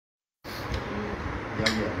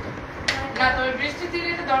না তবে বৃষ্টি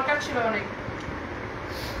দিলে তো দরকার ছিল অনেক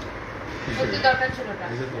সত্যি দরকার ছিল না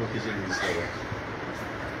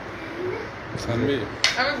সানভি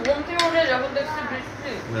আমি ঘুম থেকে উঠে যখন দেখছি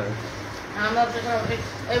বৃষ্টি আমার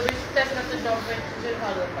এই বৃষ্টিতে একটা জব বেশ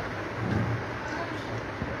ভালো ব্যাপার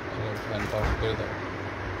ফ্যানটা অফ করে দাও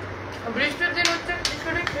বৃষ্টির দিন হচ্ছে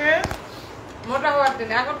খিচুড়ি খেয়ে মোটা হওয়ার দিন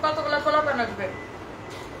এখন কতগুলো ফলাফল আসবে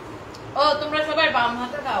ও তোমরা সবাই বাম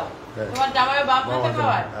হাতে খাও তোমার জামাই বাম হাতে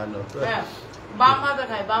খাওয়ায় হ্যাঁ বাম হাতে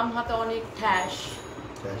খায় বাম হাতে অনেক ঠ্যাস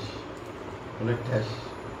অনেক ঠ্যাস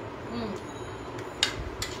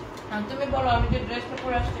তুমি বলো আমি যে ড্রেসটা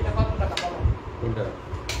পরে আসছি এটা কত টাকা বলো কোনটা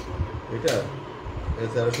এটা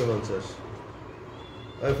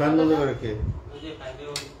 1350 ওই ফ্যান বন্ধ করে কে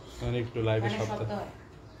মানে একটু লাইভে শব্দ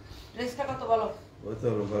ড্রেসটা কত বলো ওই তো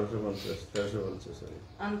 1250 1350 সরি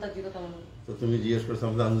আন্দাজি কত বলো তো তুমি জিজ্ঞেস করছো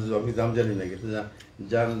আমি আন্দাজি আমি দাম জানি না কিন্তু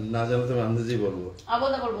জান না জানলে তুমি আন্দাজি বলবো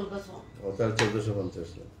আবল বলতেছো ও তার 1450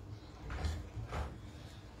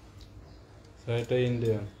 স্যার এটা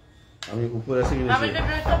ইন্ডিয়ান আমি উপরে আসি কিনা আমি যে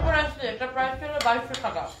ড্রেসটা পরে আসছি এটা প্রাইস ছিল 2200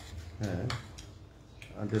 টাকা হ্যাঁ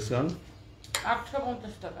আর ডিসকাউন্ট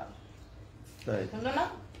 850 টাকা তাই শুনছো না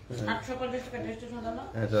 850 টাকা ড্রেসটা শুনছো না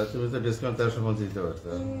হ্যাঁ তাহলে তুমি তো ডিসকাউন্ট 1350 দিতে পারতে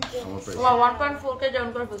আমার প্রাইস ও 1.4 কে জয়েন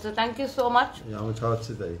করে ফেলছো থ্যাংক ইউ সো মাচ আমি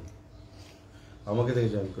খাওয়াচ্ছি তাই আমাকে থেকে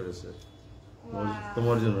জয়েন করেছে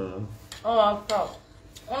তোমার জন্য না ও আচ্ছা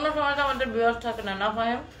অন্য সময় তো আমাদের ভিউয়ার্স থাকে না না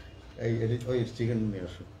ফাহিম এই ওই চিকেন নিয়ে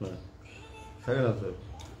আসো না থাকে না তো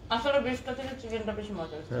আসলে বৃষ্টিটা থেকে চিকেনটা বেশি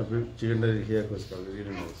মজা হচ্ছে হ্যাঁ চিকেনটা হিয়া কোস করলে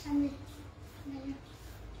really nice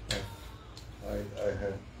I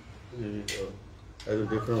had I do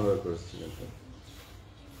different workers চিকেনটা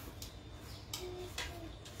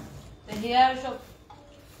হিয়ার সব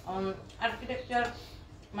আর্কিটেকচার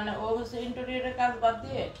মানে ও হচ্ছে ইন্টেরিয়রের কাজ বাদ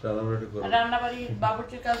দিয়ে রান্নাবাড়ি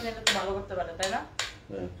বাবুর্চির কাজ নিয়ে তো ভালো করতে পারে তাই না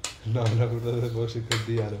নানা কোথাতে প্রশিক্ষণ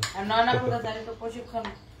দিয়ে আর নানা কোথাতে তো প্রশিক্ষণ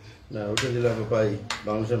না ওটা দিলে আমি পাই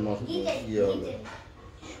বাংলাদেশের মশলা ইয়ে হবে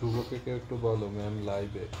শুভকে কেউ একটু বলো ম্যাম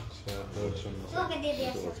লাইভে শেয়ার দেওয়ার জন্য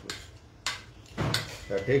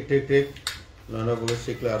ঠিক ঠিক ঠিক নানা বলে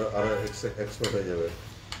শিখলে আরো এক্সপার্ট হয়ে যাবে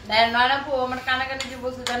নয়নাপু আমার কানে কানে কি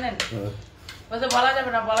বলছে জানেন বলতে বলা যাবে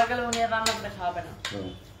না বলা গেলে উনি আর রান্না করে খাওয়াবে না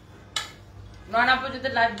নয়নাপু যদি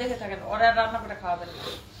লাইভ দেখে থাকেন ওরা রান্না করে খাওয়াবে না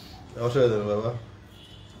অসুবিধা নেই বাবা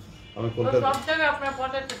আমি কলকাতা সব জায়গায় আপনার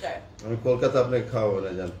পটাতে চাই আমি কলকাতা আপনাকে খাওয়াবো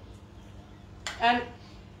না জান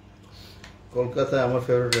কলকাতায় আমার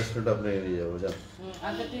ফেভারিট রেস্টুরেন্ট আপনাকে নিয়ে যাবো জান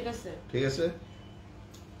আচ্ছা ঠিক আছে ঠিক আছে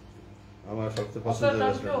আমার সবচেয়ে পছন্দের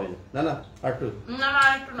রেস্টুরেন্ট না না আরটু না না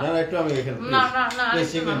একটু না না একটু আমি এখানে না না না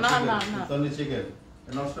চিকেন না না না তনি চিকেন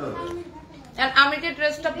নষ্ট হবে এন্ড আমি যে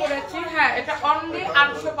ড্রেসটা পরেছি হ্যাঁ এটা অনলি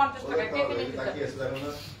 850 টাকা কে কিনে দিতে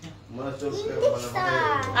মানে চলছে মানে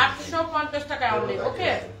 850 টাকা অনলি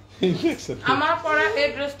ওকে আমার পরা এই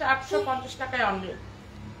ড্রেসটা 850 টাকায় অনলি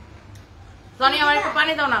সনি আমার একটু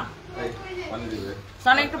পানি দাও না পানি দিবে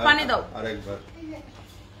সনি একটু পানি দাও আরেকবার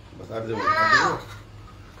বাস আর দেব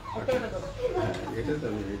এটা তো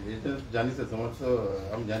এটা জানিস তো তোমার তো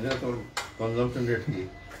আমি জানি না তোমার কনজাম্পশন রেট কি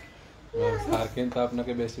স্যার কিন্তু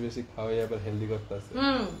আপনাকে বেশি বেশি খাওয়াই আবার হেলদি করতে আছে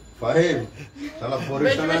ফাহিম শালা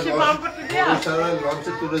বরিশালের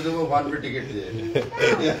লঞ্চে তুলে দেবো 1 ওয়ে টিকিট দিয়ে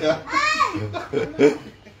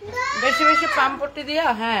বেশি বেশি পাম্পটি দিয়া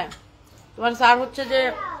হ্যাঁ তোমার স্যার হচ্ছে যে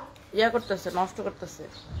ইয়া করতেছে নষ্ট করতেছে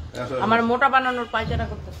আমার মোটা বানানোর পায়চারা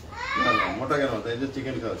করতেছে না না মোটা কেন তাই যে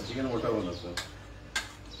চিকেন খাওয়াচ্ছে চিকেন মোটা বানাচ্ছে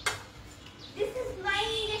This is my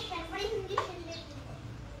session. What is this session?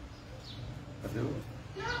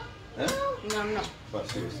 হ্যাঁ না না বাস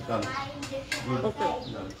ঠিক আছে ডান গুড ওকে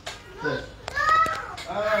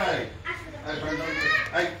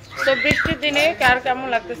আই তো বৃষ্টির দিনে কার কেমন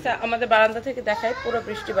লাগতেছে আমাদের বারান্দা থেকে দেখাই পুরো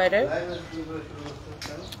বৃষ্টি বাইরে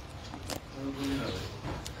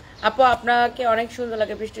আপু আপনাকে অনেক সুন্দর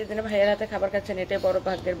লাগে বৃষ্টির দিনে ভাইয়ের হাতে খাবার খাচ্ছেন এটাই বড়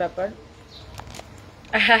ভাগ্যের ব্যাপার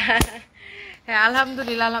হ্যাঁ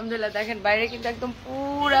আলহামদুলিল্লাহ আলহামদুলিল্লাহ দেখেন বাইরে কিন্তু একদম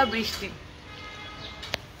পুরা বৃষ্টি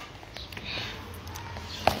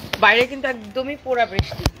বাইরে কিন্তু একদমই পুরা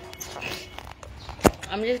বৃষ্টি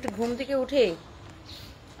আমি জাস্ট ঘুম থেকে উঠে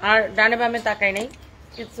আর ডানে বামে তাকাই নাই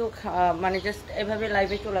কিছু মানে জাস্ট এভাবে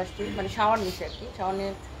লাইভে চলে আসছি মানে শাওয়ার নিচ্ছে আর কি শাওয়ার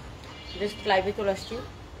নিয়ে জাস্ট লাইভে চলে আসছি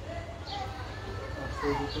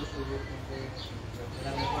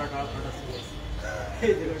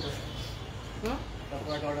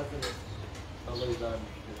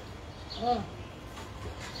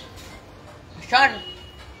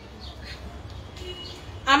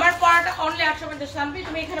আমার পড়াটা অনলি 850 সানভি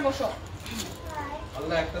তুমি এখানে বসো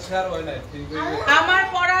আল্লাহ একটা শেয়ার হয় না ঠিক আমার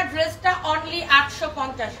পরা ড্রেসটা অনলি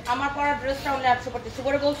 850 আমার পরা ড্রেসটা অনলি 850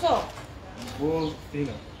 সুবরে বলছো বলছি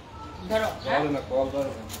না ধরো বলো না কল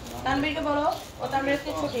করো তানভীরকে বলো ও তানভীর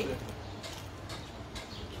একটু ছুটি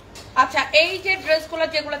আচ্ছা এই যে ড্রেসগুলো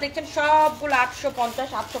যেগুলো দেখছেন সবগুলো 850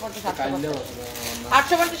 850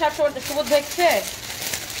 850 সুবোধ দেখছে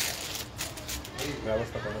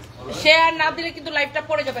ব্যবস্থা করো শেয়ার না দিলে কিন্তু লাইভটা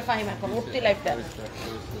পড়ে যাবে ফাহিম এখন উঠতি লাইভটা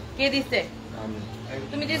কে দিছে আমি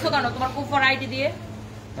তুমি দিছো কেন তোমার কুফর আইডি দিয়ে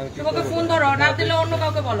তোমাকে ফোন ধরো না দিলে অন্য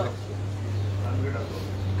কাউকে বলো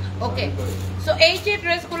ওকে সো এই যে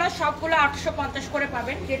ড্রেসগুলো সবগুলো 850 করে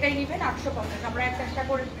পাবেন যেটাই নেবেন 850 আমরা একটা একটা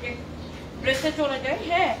করে ড্রেসে চলে যাই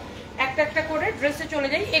হ্যাঁ একটা একটা করে ড্রেসে চলে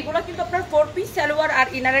যাই এগুলো কিন্তু আপনার 4 পিস সালোয়ার আর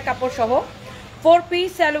ইনারের কাপড় সহ 4 পিস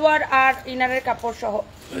সালোয়ার আর ইনারের কাপড় সহ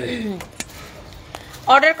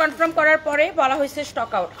অর্ডার কনফার্ম করার পরে বলা হয়েছে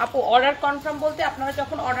স্টক আউট আপু অর্ডার কনফার্ম বলতে আপনারা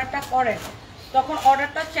যখন অর্ডারটা করেন তখন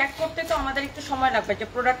অর্ডারটা চেক করতে তো আমাদের একটু সময় লাগবে যে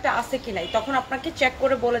প্রোডাক্টটা আছে কি নাই তখন আপনাকে চেক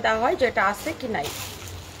করে বলে দেওয়া হয় যে এটা আছে কি নাই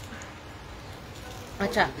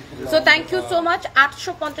আচ্ছা so thank you so much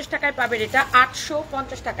 850 টাকায় পাবেন এটা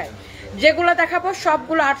 850 টাকায় যেগুলো দেখাবো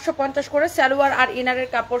সবগুলো 850 করে সালোয়ার আর ইনারের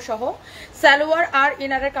কাপড় সহ সালোয়ার আর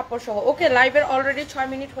ইনারের কাপড় সহ ওকে লাইভের অলরেডি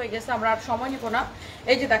 6 মিনিট হয়ে গেছে আমরা আর সময় নিব না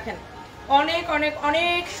এই যে দেখেন অনেক অনেক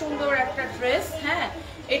অনেক সুন্দর একটা ড্রেস হ্যাঁ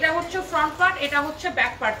এটা হচ্ছে ফ্রন্ট পার্ট এটা হচ্ছে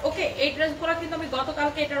ব্যাক পার্ট ওকে এই ড্রেসগুলো কিন্তু আমি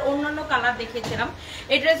গতকালকে এটার অন্যান্য কালার দেখিয়েছিলাম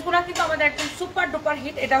এই ড্রেসগুলো কিন্তু আমাদের একদম সুপার ডুপার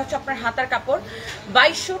হিট এটা হচ্ছে আপনার হাতার কাপড়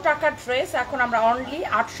 2200 টাকার ড্রেস এখন আমরা অনলি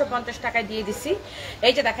 850 টাকায় দিয়ে দিছি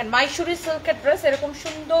এই যে দেখেন মাইসুরি সিল্কের ড্রেস এরকম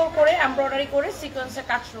সুন্দর করে এমব্রয়ডারি করে সিকোয়েন্সে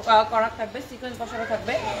কাজ করা থাকবে সিকোয়েন্স বসানো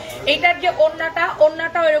থাকবে এইটার যে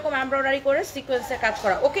ওন্নাটাও এরকম এমব্রয়ডারি করে সিকোয়েন্সে কাজ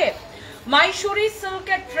করা ওকে মাইসুরি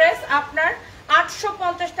সিল্কের ড্রেস আপনার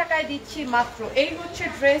 850 টাকায় দিচ্ছি মাত্র এই হচ্ছে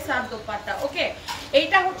ড্রেস আর দোপাট্টা ওকে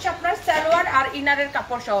এইটা হচ্ছে আপনার সালোয়ার আর ইনারের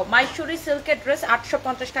কাপড় সহ মাইসুরি সিল্কের ড্রেস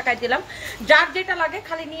 850 টাকায় দিলাম যার যেটা লাগে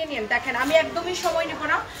খালি নিয়ে নিন দেখেন আমি একদমই সময় নেব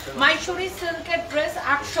না মাইসুরি সিল্কের ড্রেস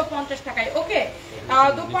 850 টাকায় ওকে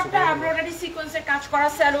দোপাট্টা এমব্রয়ডারি সিকোয়েন্সের কাজ করা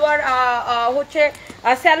সালোয়ার হচ্ছে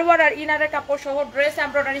সালোয়ার আর ইনারের কাপড় সহ ড্রেস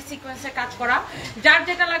এমব্রয়ডারি সিকোয়েন্সের কাজ করা যার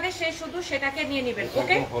যেটা লাগে সে শুধু সেটাকে নিয়ে নেবেন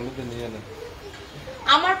ওকে হলুদে নিয়ে নেন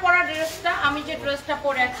আমার পরা ড্রেসটা আমি যে ড্রেসটা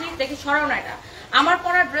পরে আছি দেখি সরাও না এটা আমার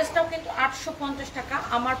পরা ড্রেসটাও কিন্তু 850 টাকা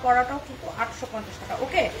আমার পরাটাও কিন্তু 850 টাকা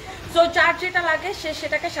ওকে সো যার যেটা লাগে সে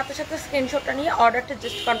সেটাকে সাথে সাথে স্ক্রিনশটটা নিয়ে অর্ডারটা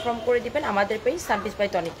জাস্ট কনফার্ম করে দিবেন আমাদের পেজ সানভিস বাই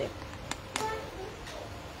তনিতে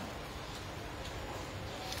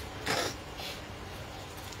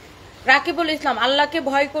রাকিবুল ইসলাম আল্লাহকে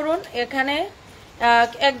ভয় করুন এখানে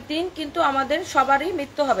একদিন কিন্তু আমাদের সবারই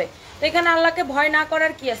মৃত্যু হবে তো এখানে আল্লাহকে ভয় না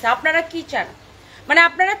করার কি আছে আপনারা কি চান মানে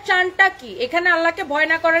আপনারা চানটা কি এখানে আল্লাহকে ভয়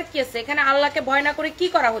না করার কি আছে এখানে আল্লাহকে ভয় না করে কি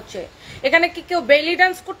করা হচ্ছে এখানে কি কেউ বেলি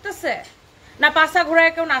ডান্স করতেছে না পাছা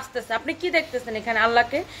ঘোরায় কেউ নাচতেছে আপনি কি দেখতেছেন এখানে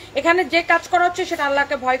আল্লাহকে এখানে যে কাজ করা হচ্ছে সেটা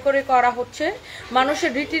আল্লাহকে ভয় করে করা হচ্ছে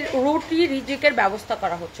মানুষের রুটি রিজিকের ব্যবস্থা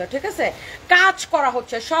করা হচ্ছে ঠিক আছে কাজ করা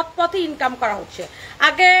হচ্ছে সৎ পথে ইনকাম করা হচ্ছে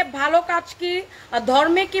আগে ভালো কাজ কি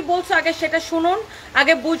ধর্মে কি বলছো আগে সেটা শুনুন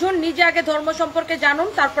আগে বুঝুন নিজে আগে ধর্ম সম্পর্কে জানুন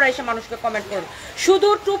তারপর এসে মানুষকে কমেন্ট করুন শুধু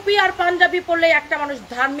টুপি আর পাঞ্জাবি পরলে একটা মানুষ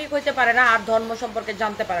ধার্মিক হইতে পারে না আর ধর্ম সম্পর্কে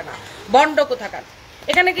জানতে পারে না বন্ড কোথাকার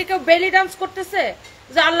এখানে কি কেউ বেলি ডান্স করতেছে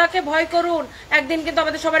যে আল্লাহকে ভয় করুন একদিন কিন্তু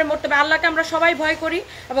আমাদের সবাই মরতে হবে আল্লাহকে আমরা সবাই ভয় করি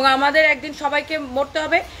এবং আমাদের একদিন সবাইকে মরতে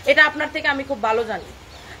হবে এটা আপনার থেকে আমি খুব ভালো জানি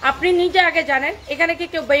আপনি নিজে আগে জানেন এখানে কি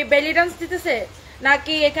কেউ বেলি ডান্স দিতেছে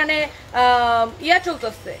নাকি এখানে ইয়া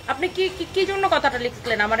চলতেছে আপনি কি কি জন্য কথাটা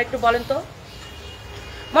লিখলেন আমার একটু বলেন তো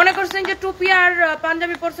মনে করছেন যে টুপি আর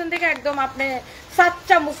পাঞ্জাবি পরছেন থেকে একদম আপনি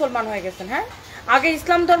সাচ্চা মুসলমান হয়ে গেছেন হ্যাঁ আগে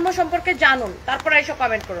ইসলাম ধর্ম সম্পর্কে জানুন তারপর এসে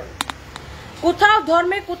কমেন্ট করুন কোথাও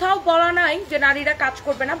ধর্মে কোথাও বলা নাই যে নারীরা কাজ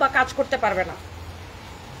করবে না বা কাজ করতে পারবে না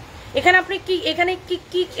এখানে আপনি কি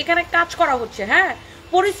এখানে কাজ করা হচ্ছে হ্যাঁ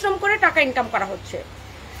পরিশ্রম করে টাকা ইনকাম করা হচ্ছে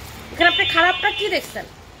এখানে আপনি খারাপটা কি দেখছেন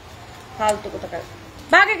ফালতু কোথাকার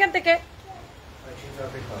ভাগ এখান থেকে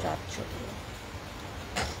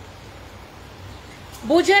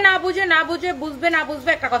বুঝে না বুঝে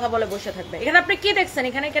বুঝবে একটা কথা বলে বসে থাকবে এখানে আপনি কি দেখছেন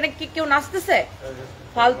এখানে কি কেউ নাচতেছে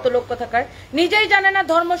ফালতু লোক কোথাকার নিজেই জানে না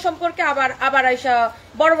ধর্ম সম্পর্কে আবার আইসা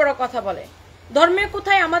বড় বড় কথা বলে ধর্মে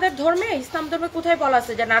কোথায় আমাদের ধর্মে ইসলাম ধর্মে কোথায় বলা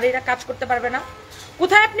আছে যে নারীরা কাজ করতে পারবে না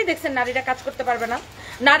কোথায় আপনি দেখছেন নারীরা কাজ করতে পারবে না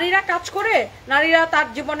নারীরা কাজ করে নারীরা তার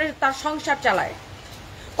জীবনে তার সংসার চালায়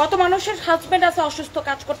কত মানুষের হাজবেন্ড আছে অসুস্থ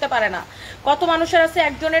কাজ করতে পারে না কত মানুষের আছে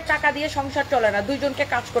একজনের টাকা দিয়ে সংসার চলে না দুইজনকে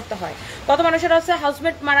কাজ করতে হয় কত মানুষের আছে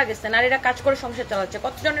হাজবেন্ড মারা গেছে নারীরা কাজ করে সংসার চালাচ্ছে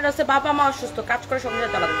কতজনের আছে বাবা মা অসুস্থ কাজ করে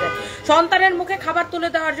সংসার চালাচ্ছে সন্তানের মুখে খাবার তুলে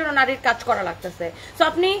দেওয়ার জন্য নারীর কাজ করা লাগতেছে তো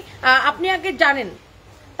আপনি আগে জানেন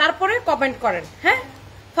তারপরে কমেন্ট করেন হ্যাঁ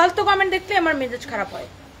ফালতু কমেন্ট দেখলে আমার মেজাজ খারাপ হয়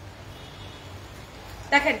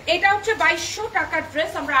দেখেন এটা হচ্ছে 2200 টাকার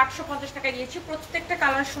ড্রেস, আমরা 850 টাকায় দিয়েছি। প্রত্যেকটা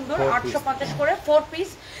কালার সুন্দর, 850 করে 4 পিস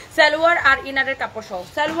সালোয়ার আর ইনারের কাপড় সহ,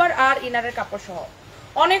 সালোয়ার আর ইনারের কাপড় সহ।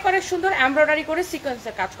 অনেক অনেক সুন্দর এমব্রয়ডারি করে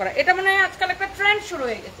সিকোয়েন্সের কাজ করা। এটা মনে হয় আজকাল একটা ট্রেন্ড শুরু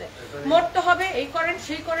হয়ে গেছে, মরতে হবে, এই করেন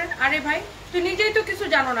সেই করেন। আরে ভাই তুই নিজেই তো কিছু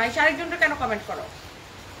জানো না, আরেকজনকে কেন কমেন্ট করো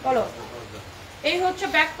বলো। এই হচ্ছে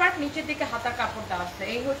ব্যাক পার্ট, নিচের দিকে হাতার কাপড় দেওয়া আছে।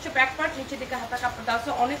 এই হচ্ছে ব্যাক পার্ট, নিচের দিকে হাতার কাপড় দেওয়া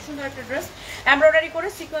আছে। অনেক সুন্দর একটা ড্রেস, এমব্রয়ডারি করে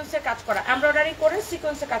সিকোয়েন্সের কাজ করা, এমব্রয়ডারি করে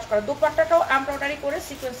সিকোয়েন্সের কাজ করা। দোপাট্টাটাও এমব্রয়ডারি করে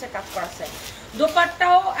সিকোয়েন্সের কাজ করা আছে,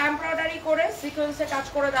 দোপাট্টাও এমব্রয়ডারি করে সিকোয়েন্সের কাজ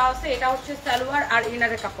করে দেওয়া আছে। এটা হচ্ছে সালোয়ার আর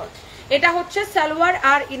ইনারের কাপড়, এটা হচ্ছে সালোয়ার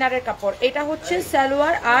আর ইনারের কাপড়, এটা হচ্ছে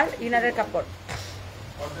সালোয়ার আর ইনারের কাপড়।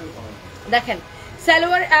 দেখেন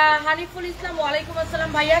সালোয়ার, হানিফুল ইসলাম ওয়ালাইকুম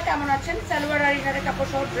আসসালাম ভাইয়া, কেমন আছেন? সালোয়ার আর ইনারের কাপড়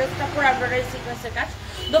সহ ড্রেসটা পুরো এমব্রয়ডারি সিকোয়েন্সের কাজ,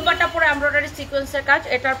 দোপাট্টা পুরো এমব্রয়ডারি সিকোয়েন্সের কাজ।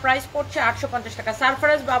 এটার প্রাইস পড়ছে 850 টাকা।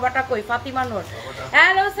 সারফরাজ বাবাটা কই? ফাতিমা নূর,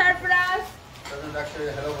 হ্যালো সারফরাজ,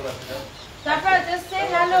 সারফরাজ জাস্ট সে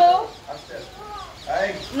হ্যালো।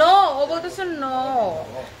 নো, ও বলতেছে নো,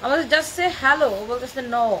 আমাদের জাস্ট সে হ্যালো, ও বলতেছে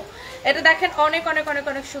নো। এটা দেখেন অনেক অনেক অনেক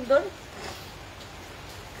অনেক সুন্দর।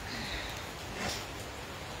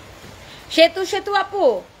 সেতু সেতু আপু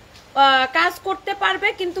কাজ করতে পারবে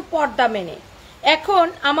কিন্তু পর্দা মেনে। এখন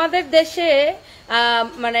আমাদের দেশে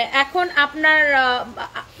মানে এখন আপনার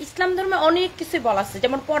ইসলাম ধর্মে অনেক কিছু বলা আছে,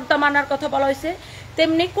 যেমন পর্দা মানার কথা বলা হয়েছে,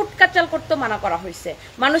 তেমনি কুটকাচাল করতে মানা করা হয়েছে,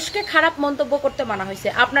 মানুষকে খারাপ মন্তব্য করতে মানা হয়েছে।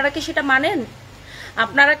 আপনারা কি সেটা মানেন?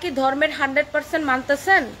 আপনারা কি ধর্মের 100%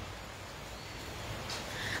 মানতেছেন?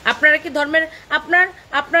 আপনারা কি ধর্মের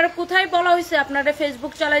আপনারা কোথায় বলা হয়েছে আপনারা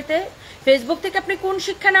ফেসবুক চালাইতে? ফেসবুক থেকে আপনি কোন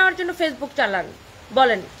শিক্ষা নেওয়ার জন্য ফেসবুক চালান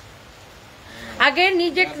বলেন? আগে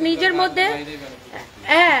নিজের মধ্যে,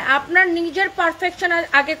 হ্যাঁ, আপনার নিজের পারফেকশন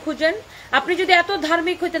আগে খুঁজেন। আপনি যদি এত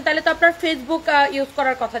ধার্মিক হইতেন তাহলে তো আপনার ফেসবুক ইউজ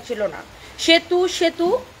করার কথা ছিল না। সেতু,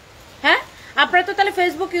 হ্যাঁ, আপনার তো তাহলে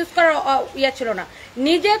ফেসবুক ইউজ করার ইয়া ছিল না।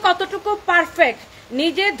 নিজে কতটুকু পারফেক্ট,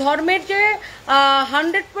 নিজে ধর্মের যে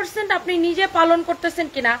 100% আপনি নিজে পালন করতেছেন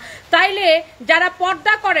কিনা, তাইলে যারা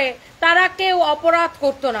পর্দা করে তারা কেউ অপরাধ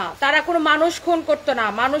করতো না, তারা কোনো মানুষ খুন করতো না,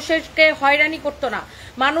 মানুষকে হয়রানি করতো না,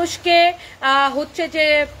 মানুষকে হচ্ছে যে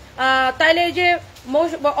তাইলে যে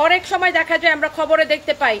অনেক সময় দেখা যায় আমরা খবরে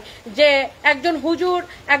দেখতে পাই যে একজন হুজুর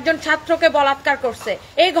একজন ছাত্রকে বলাৎকার করছে,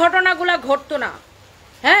 এই ঘটনাগুলা ঘটতো না।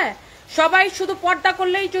 হ্যাঁ, সবাই শুধু পর্দা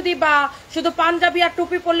করলেই যদি, বা শুধু পাঞ্জাবি আর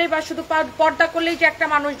টুপি পরলেই, বা শুধু পর্দা করলেই যে একটা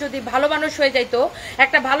মানুষ যদি ভালো মানুষ হয়ে যাইতো,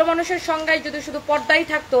 একটা ভালো মানুষের সংজ্ঞায় যদি শুধু পর্দাই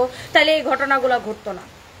থাকতো, তাহলে এই ঘটনাগুলো ঘটতো না।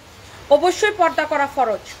 অবশ্যই পর্দা করা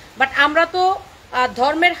ফরজ, বাট আমরা তো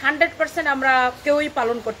ধর্মের 100% আমরা কেউই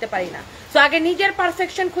পালন করতে পারি না। তো আগে নিজের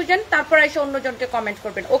পারফেকশন খুঁজেন, তারপর এসে অন্যজনকে কমেন্ট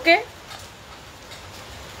করবেন। ওকে,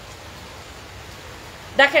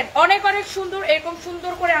 দেখেন অনেক অনেক সুন্দর, এরকম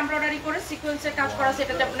সুন্দর করে এমব্রয়ডারি করে সিকোয়েন্সের কাজ করা।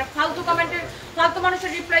 সেটাতে আপনার ফালতু কমেন্টের, ফালতু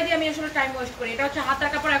মানুষের রিপ্লাই দিয়ে আমি আসলে টাইম ওয়েস্ট করি। এটা হচ্ছে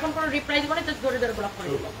হাতার কাপড়, এখন কোনো রিপ্লাই দিব না, জাস্ট ধরে ধরে ব্লক করে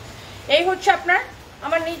দিব। এই হচ্ছে আপনার,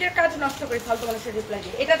 আমার নিজের কাজ নষ্ট করি ফালতু মানুষের রিপ্লাই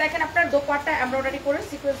দিয়ে। এটা দেখেন আপনার দোপাট্টা এমব্রয়ডারি করে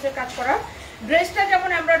সিকোয়েন্সের কাজ করা, ড্রেসটা যেমন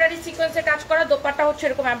এমব্রয়ডারি সিকোয়েন্সের কাজ করা, দোপাট্টা হচ্ছে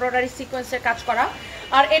এরকম এমব্রয়ডারি সিকোয়েন্সের কাজ করা।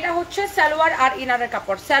 আর এটা হচ্ছে সালোয়ার আর ইনারের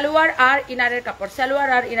কাপড়, সালোয়ার আর ইনারের কাপড়, সালোয়ার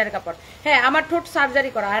আর ইনারের কাপড়। হ্যাঁ, আমার ঠোঁট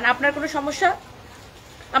সার্জারি করা, আর আপনার কোনো সমস্যা?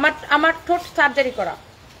 আমার ঠোঁট সার্জারি করা,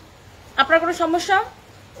 আপনার কোনো সমস্যা?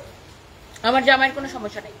 আমার জামাইয়ের কোনো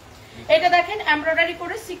সমস্যা নেই। এটা দেখেন এমব্রয়ডারি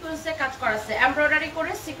করে সিকোয়েন্সের কাজ করা আছে, এমব্রয়ডারি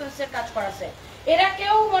করে সিকোয়েন্সের কাজ করা আছে। এরা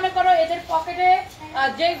কেউ মনে করো এদের পকেটে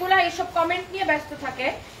যেগুলা এইসব কমেন্ট নিয়ে ব্যস্ত থাকে,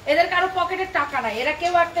 এদের কারো পকেটে টাকা নাই, এরা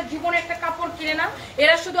কেউ একটা জীবনে একটা কাপড় কিনে না,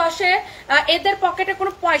 এরা শুধু আসে, এদের পকেটে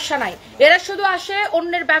কোনো পয়সা নাই, এরা শুধু আসে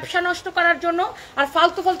অন্যের ব্যবসা নষ্ট করার জন্য আর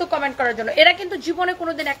ফালতু ফালতু কমেন্ট করার জন্য। এরা কিন্তু জীবনে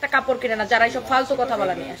কোনোদিন একটা কাপড় কিনে না, যারা এইসব ফালতু কথা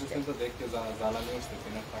বলা নিয়ে আসছে।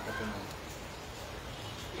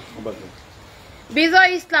 বিজয়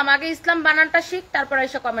ইসলাম, আগে ইসলাম বানানটা শিখ, তারপর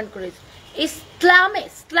এসে কমেন্ট করিস। ইসলামে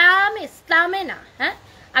না, হ্যাঁ,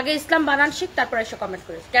 আগে ইসলাম বানান শিখ, তারপর এসে কমেন্ট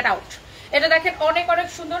করিস। Get out. এটা দেখেন অনেক অনেক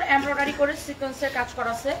সুন্দর এমব্রয়ডারি করে সিকোয়েন্সের কাজ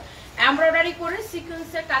করা আছে, এমব্রয়ডারি করে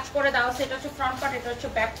সিকোয়েন্সের কাজ করে দেওয়া আছে। এটা হচ্ছে ফ্রন্ট পার্ট, এটা হচ্ছে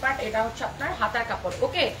ব্যাক পার্ট, এটা হচ্ছে আপনার হাতার কাপড়।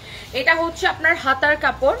 ওকে, এটা হচ্ছে আপনার হাতার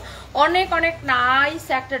কাপড়। অনেক অনেক নাইস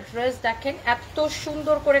একটা ড্রেস। দেখেন এত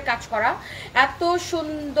সুন্দর করে কাজ করা, এত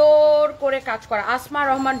সুন্দর করে কাজ করা। আসমা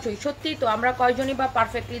রহমান জুই, সত্যি তো আমরা কয়জনই বা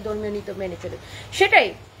পারফেক্টলি ধর্মীয় নীতি মেনে চলি? সেটাই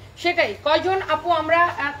কয়জন আপু আমরা,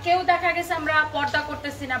 কেউ দেখা গেছে আমরা পর্দা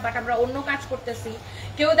করতেছি না, বাট আমরা অন্য কাজ করতেছি।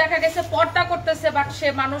 কেউ দেখা গেছে পর্দা করতেছে, বাট সে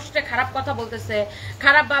মানুষকে খারাপ কথা বলতেছে,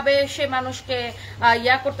 খারাপ ভাবে সে মানুষকে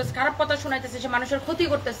করতেছে, খারাপ কথা শোনাইতেছে, সে মানুষের ক্ষতি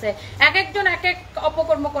করতেছে। এক একজন এক এক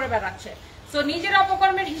অপকর্ম করে বেড়াচ্ছে। সো নিজের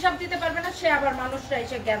অপকর্মের হিসাব দিতে পারবে না, সে আবার মানুষরা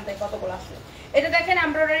এসে জ্ঞান দেয় কতগুলো আসলে। এটা দেখেন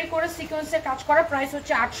এমব্রয়ডারি করে সিকোয়েন্সের কাজ করা, প্রাইস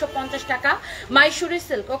হচ্ছে 850 টাকা মাইসুরি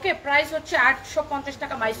সিল্ক। ওকে, প্রাইস হচ্ছে 850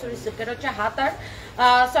 টাকা মাইসুরি সিল্ক। এটা হচ্ছে হাতার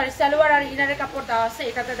সরি সালোয়ার আর ইনারের কাপড় দেওয়া আছে।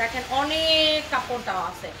 এটাতে দেখেন অনেক কাপড় দেওয়া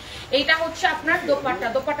আছে। এইটা হচ্ছে আপনার দোপাট্টা।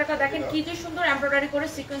 দোপাট্টাটা দেখেন কি যে সুন্দর এমব্রয়ডারি করে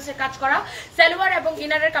সিকোয়েন্সের কাজ করা, সালোয়ার এবং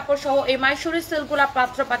ইনারের কাপড় সহ এই মাইসুরি সিল্কগুলা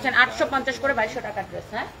পাত্র পাচ্ছেন 850 করে 2200 টাকার ড্রেস।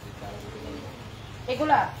 হ্যাঁ,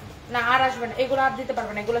 এগুলা না আর আসবে না, এগুলো আর দিতে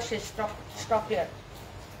পারবে না, এগুলো শেষ, স্টক ক্লিয়ার,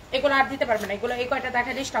 এগুলো আর দিতে পারবে না, এগুলো এই কয়টা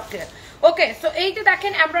দেখা দিই স্টক ক্লিয়ার। ওকে, সো এইটা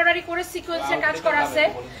দেখেন এমব্রয়ডারি করে সিকোয়েন্সের কাজ করা আছে।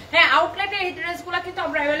 হ্যাঁ, আউটলেটে এই ড্রেসগুলো কিন্তু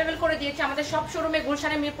আমরা অ্যাভেলেবেল করে দিয়েছি আমাদের সব শোরুমে,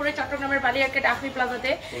 গুলশানে, মিরপুরে, চট্টগ্রামের বালিয়ারকেট, আফরি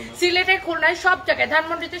প্লাজাতে, সিলেটে, খুলনায়, সব জায়গায়,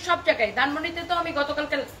 ধানমন্ডিতে, সব জায়গায়। ধানমন্ডিতে তো আমি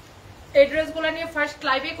গতকালকে এই ড্রেসগুলো নিয়ে ফার্স্ট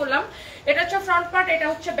লাইভে করলাম। এটা হচ্ছে ফ্রন্ট পার্ট, এটা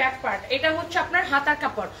হচ্ছে ব্যাক পার্ট, এটা হচ্ছে আপনার হাতার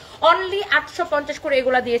কাপড়। অনলি 850 করে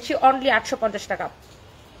এগুলা দিয়েছি, অনলি 850 টাকা।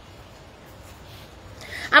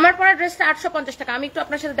 আমার পরা ড্রেসটা 850 টাকা। আমি একটু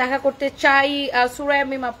আপনার সাথে দেখা করতে চাই সুরায়া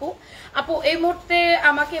মিম আপু। আপু এই মুহূর্তে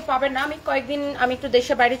আমাকে পাবেন না, আমি কয়েকদিন, আমি একটু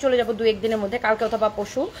দেশের বাইরে চলে যাব 2-1 দিনের মধ্যে, কালকে অথবা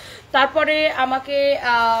পরশু। তারপরে আমাকে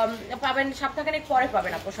পাবেন সপ্তাহখানেক পরে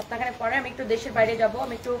পাবেন আপু, সপ্তাহখানেক পরে আমি একটু দেশের বাইরে যাব,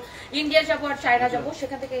 আমি একটু ইন্ডিয়া যাব আর চায়না যাব,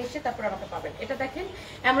 সেখান থেকে এসে তারপর আমাকে পাবেন। এটা দেখেন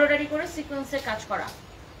এমব্রয়ডারি করে সিকোয়েন্সের কাজ করা।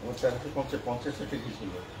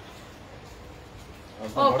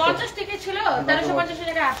 ও 50 টাকা ছিল, 1350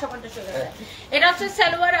 টাকা 850 টাকা। এটা হচ্ছে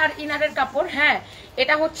সালোয়ার আর ইনারের কাপড়। হ্যাঁ,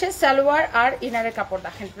 এটা হচ্ছে সালোয়ার আর ইনারের কাপড়।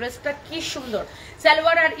 দেখেন ড্রেসটা কি সুন্দর,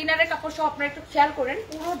 সালোয়ার আর ইনারের কাপড় সহ। আপনারা একটু খেয়াল করেন,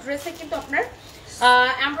 পুরো ড্রেসে কিন্তু আপনার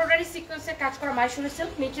এমব্রয়ডারি সিকোয়েন্সের কাজ করা মাইসুরি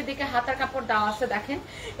সিল্ক, নিচের দিকে হাতার কাপড় দেওয়া আছে। দেখেন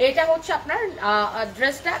এটা হচ্ছে আপনার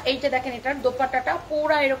ড্রেসটা, এইটা দেখেন এটার দোপাট্টাটা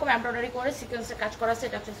পুরো এরকম এমব্রয়ডারি করে সিকোয়েন্সের কাজ করা আছে।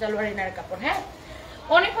 এটা হচ্ছে সালোয়ার ইনারের কাপড়। হ্যাঁ,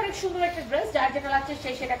 অনেক অনেক সুন্দর একটা ড্রেস, যার যেটা লাগছে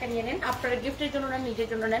সেই সেটাকে নিয়ে নেন, আপনারা গিফটের জন্য নেন, নিজের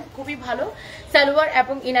জন্য নেন, খুবই ভালো সালোয়ার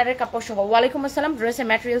এবং ইনারের কাপড় সহ। ওয়ালাইকুম আসসালাম। ড্রেসের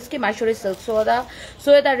ম্যাটেরিয়ালস কি মাইসুরি সিল্ক।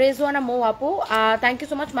 সোয়েদা রেজওয়ানা মৌ আপু, থ্যাংক ইউ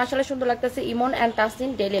সো মাচ। মাশাআল্লাহ সুন্দর লাগতেছে। ইমন and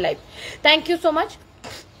Tasnin daily life, thank you so much.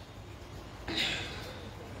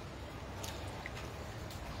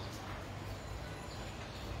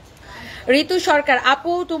 ঋতু সরকার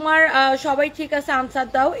আপু, তোমার সবাই ঠিক আছে আনসার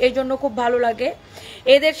দাও, এই জন্য খুব ভালো লাগে,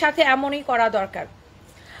 এদের সাথে এমনই করা দরকার।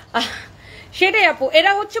 সেটাই আপু,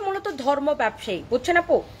 এরা হচ্ছে মূলত ধর্ম ব্যবসায়ী, বুঝছেন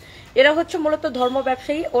আপু, এরা হচ্ছে মূলত ধর্ম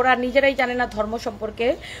ব্যবসায়ী। ওরা নিজেরাই জানে না ধর্ম সম্পর্কে,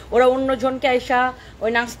 ওরা অন্যজনকে আইসা ওই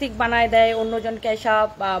নাস্তিক বানায় দেয়, অন্যজনকে আইসা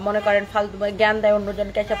মনে করেন ফালতু জ্ঞান দেয়,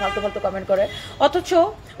 অন্যজনকে আইসা ফালতু ফালতু কমেন্ট করে, অথচ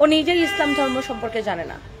ও নিজেই ইসলাম ধর্ম সম্পর্কে জানে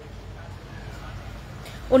না,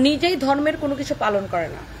 ও নিজেই ধর্মের কোনো কিছু পালন করে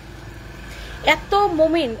না। এত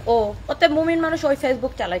মুমিন ও, অত মুমিন মানুষ ওই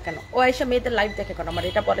ফেসবুক চালায় কেন, ও এসে মেয়েদের লাইভ দেখে কেন, আমার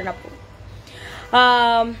এটা বলেন আপু।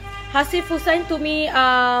 হাসিফ হুসাইন, তুমি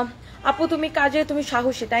আপু তুমি কাজে তুমি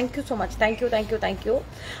সাহসী, thank you so much, thank you thank you thank you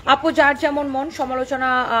আপু। যার যেমন মন, সমালোচনা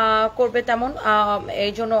করবে তেমন,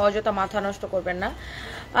 এই জন্য অযথা মাথা নষ্ট করবেন না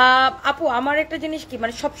আপু। আমার একটা জিনিস কি,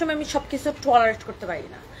 মানে সবসময় আমি সবকিছু টলারেট করতে পারি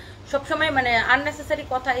না, সবসময় মানে আননেসেসারি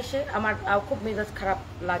কথা এসে আমার খুব মেজাজ খারাপ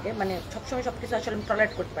লাগে, মানে সবসময় সবকিছু আসলে আমি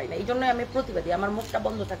টলারেট করতে পারি না, এই জন্যই আমি প্রতিবাদী, আমার মুখটা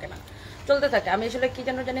বন্ধ থাকে না, চলতে থাকে। আমি আসলে কি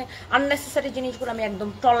যেন জানে আননেসেসারি জিনিসগুলো আমি একদম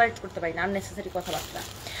টলারেট করতে পারি না, আননেসেসারি কথাবার্তা।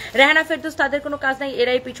 রেহানা ফেরদৌস, তাদের কোনো কাজ নাই,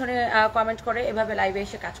 এরাই পিছনে কমেন্ট করে এভাবে লাইভে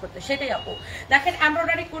এসে কাজ করতে, সেটাই আপু। দেখেন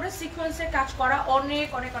এমব্রয়ডারি করে সিকোয়েন্সের কাজ করা, অনেক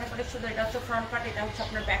অনেক অনেক অনেক সুন্দর। এটা হচ্ছে ফ্রন্ট পার্ট, এটা হচ্ছে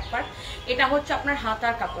আপনার ব্যাক পার্ট, এটা হচ্ছে আপনার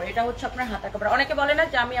হাতার কাপড়, এটা হচ্ছে আপনার হাতার কাপড়। অনেকে বলে না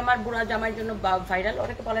যে আমি আমার বুড়া জামাইয়ের জন্য ভাইরাল,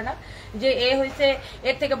 অনেকে বলে না যে এ হয়েছে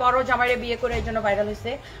এর থেকে বড় জামাইরে বিয়ে করে এর জন্য ভাইরাল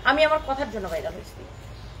হয়েছে, আমি আমার কথার জন্য ভাইরাল হয়েছি,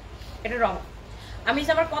 এটা রং। আমি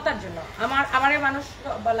আমার কথার জন্য, আমার মানুষ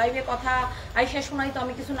লাইভে কথা আইসা শোনাই, তো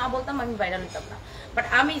আমি কিছু না বলতাম আমি ভাইরাল হইতাম না, বাট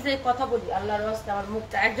আমি যে কথা বলি আল্লাহর রাস্তে আমার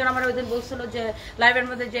মুখটা, একজন আমার ওই দিন বলছিল যে লাইভের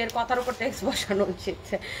মধ্যে যে এর কথার উপর টেক্সট বসানো উচিত,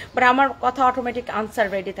 বাট আমার কথা অটোমেটিক আনসার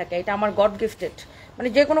রেডি থাকে, এটা আমার গড গিফটেড, মানে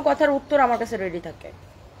যে কোনো কথার উত্তর আমার কাছে রেডি থাকে।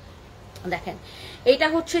 দেখেন এইটা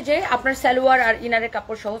হচ্ছে যে আপনার সালোয়ার আর ইনারের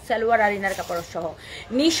কাপড় সহ, সালোয়ার আর ইনারের কাপড় সহ।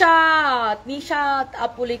 নিশাত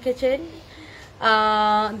আপু লিখেছেন,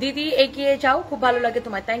 দিদি এগিয়ে যাও, খুব ভালো লাগে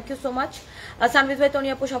তোমায়, থ্যাংক ইউ সো মাচ। সানভিজ ভাই, তনি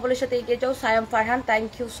আপু, সকলের সাথে এগিয়ে যাও। সায়াম Farhan,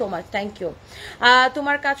 thank you so much, thank you.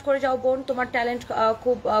 তোমার কাজ করে যাও বোন, তোমার ট্যালেন্ট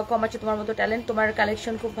খুব কম আছে, তোমার মতো ট্যালেন্ট, তোমার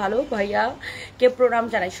কালেকশন খুব ভালো, ভাইয়া কে প্রণাম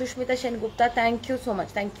জানাই। Susmita Sengupta, thank you so much,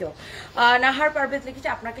 thank you. Nahar Parvez লিখেছে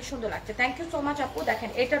আপনাকে সুন্দর লাগছে, থ্যাংক ইউ সো মাচ আপু। দেখেন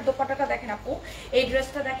এটার দোপাট্টাটা দেখেন আপু, এই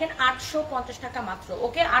ড্রেসটা দেখেন 850 টাকা মাত্র,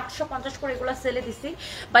 ওকে 850 করে এগুলো সেলে দিছি,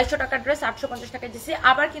 2200 টাকার ড্রেস 850 টাকায় দিছি।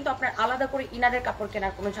 আবার কিন্তু আপনার আলাদা করে ইনারের কাপড়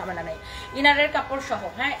কেনার কোনো ঝামেলা নেই, ইনারের কাপড় সহ,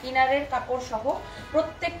 হ্যাঁ ইনারের কাপড় সহ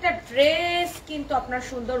প্রত্যেকটা ড্রেস কিন্তু আপনার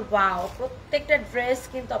সুন্দর, ওয়াও, প্রত্যেকটা ড্রেস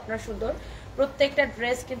কিন্তু আপনার সুন্দর, প্রত্যেকটা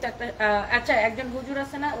ড্রেস কিন্তু একটা। আচ্ছা একজন হুজুর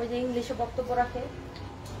আছে না ওই যে ইংলিশে বক্তব্য রাখে,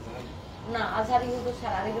 না আজহারি হুজুর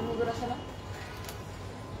ছাড়া আরেকজন হুজুর আছে না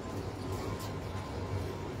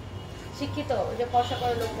শিক্ষিত, ওই যে ফর্সা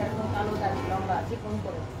করে লোকটা একদম কালো দাড়ি লম্বা চিকন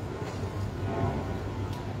করে,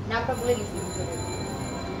 নামটা ভুলে গেছি হুজুরের।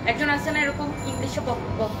 একজন আছে না এরকম ইংলিশে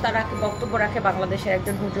বক্তব্য রাখে, বাংলাদেশের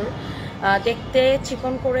একজন হুজুর, দেখতে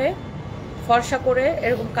চিকন করে ফর্সা করে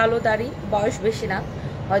এরকম কালো দাড়ি, বয়স বেশি না,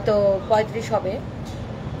 হয়তো 35 হবে,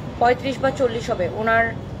 35 বা 40 হবে।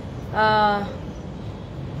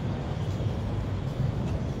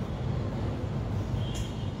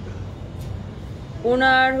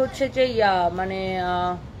 ওনার হচ্ছে যে মানে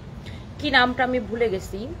কি নামটা আমি ভুলে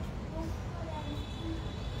গেছি।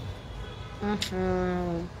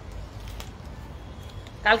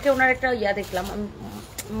 কালকে ওনার একটা দেখলাম, আমি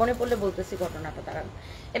মনে পড়লে বলতেছি ঘটনাটা। দাঁড়ান,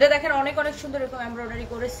 এটা দেখেন অনেক অনেক সুন্দর এরকম এমব্রয়ডারি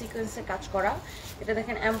করে সিকোয়েন্সে কাজ করা। এটা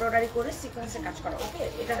দেখেন এমব্রয়ডারি করে সিকোয়েন্সে কাজ করা। ওকে,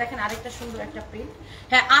 এটা দেখেন আরেকটা সুন্দর একটা প্রিন্ট।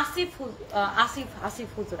 হ্যাঁ, আসিফ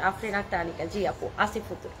হুজুর, আফরিন আক্তার আনিকা, জি আপু, আসিফ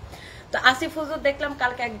হুজুর। তো আসিফ হুজুর দেখলাম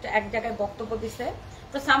কালকে এক জায়গায় বক্তব্য দিছে,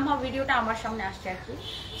 তো সামহাও ভিডিওটা আমার সামনে আসছে আর কি।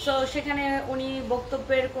 সো সেখানে উনি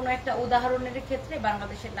বক্তব্যের কোনো একটা উদাহরণের ক্ষেত্রে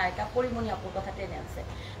বাংলাদেশের নায়িকা পরিমণি আপুর কথা টেনে আনছে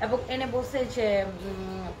এবং এনে বলছে যে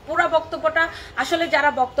পুরো বক্তব্যটা আসলে যারা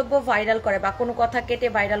বক্তব্য ভাইরাল করে বা কোনো কথা কেটে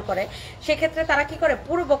ভাইরাল করে, সেক্ষেত্রে তারা কি করে,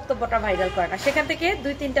 পুরো বক্তব্যটা ভাইরাল করে না, সেখান থেকে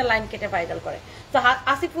 2-3টা লাইন কেটে ভাইরাল করে। তো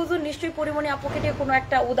আসিফ হুজুর নিশ্চয়ই পরিমণি আপুকে দিয়ে কোনো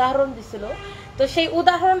একটা উদাহরণ দিছিল, তো সেই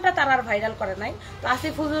উদাহরণটা তারা আর ভাইরাল করে নাই। তো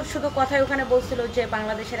আসিফ হুজুর শুধু কথায় ওখানে বলছিল যে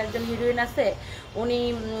বাংলাদেশের একজন হিরোইন আছে, উনি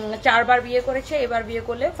 4 বার বিয়ে করেছে, এবার বিয়ে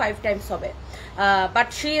করলে 5 টাইমস হবে, বাট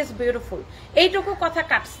শি ইজ বিউটিফুল। এইটুকু কথা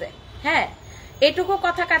কাটছে, হ্যাঁ এইটুকু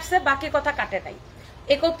কথা কাটছে, বাকি কথা কাটে নাই।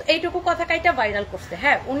 এইটুকু কথা কাইটা ভাইরাল করছে।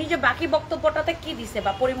 হ্যাঁ, উনি যে বাকি বক্তব্যটাতে কি দিছে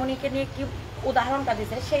বা পরিমণিকে নিয়ে কি উদাহরণটা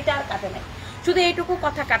দিছে সেইটা আর কাটে নাই, শুধু এইটুকু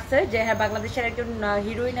কথা কাটছে যে হ্যাঁ বাংলাদেশের একজন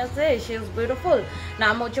হিরোইন আছে, শি ইজ বিউটিফুল,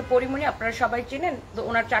 নাম হচ্ছে পরিমণি, আপনারা সবাই চিনেন, তো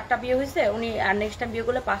ওনার 4টা বিয়ে হয়েছে, উনি আর নেক্সট টাইম বিয়ে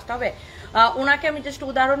করলে 5টা হবে, ওনাকে আমি জাস্ট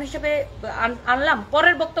উদাহরণ হিসেবে আনলাম।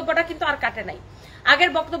 পরের বক্তব্যটা কিন্তু আর কাটে নাই,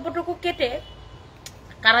 আগের বক্তব্যটুকু কেটে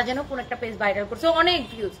কারা যেন কোন একটা পেজ ভাইরাল করছে, অনেক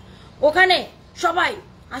ভিউজ। ওখানে সবাই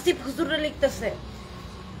আসিফ হুজুরে লিখতেছে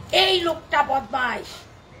এই লোকটা বদমাইশ,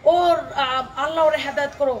 ওর আল্লাহ ওরে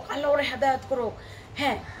হেদায়েত করুক, আল্লাহ ওরে হেদায়েত করুক।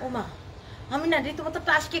 হ্যাঁ ওমা, আমি না রীতিমতো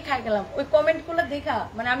টাসকে খাই গেলাম ওই কমেন্ট গুলো দেখা,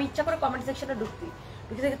 মানে আমি ইচ্ছা করে কমেন্ট সেকশনে ঢুকতে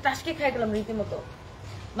দেখে টাসকে খাই গেলাম রীতিমতো।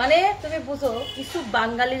 মানে তুমি বুঝো কিছু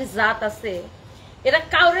বাঙালির জাত আছে, এরা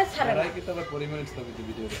কাউরে ছাড়ে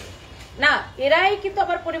না, এরাই কিন্তু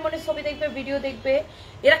আবার পরিমণির ছবি দেখবে, ভিডিও দেখবে,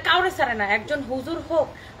 এরা কাউরে ছাড়ে না। একজন হুজুর হোক,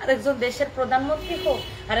 আর একজন দেশের প্রধানমন্ত্রী হোক,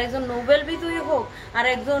 আর একজন নোবেল বিজয়ী হোক, আর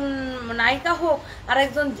একজন নায়িকা হোক, আর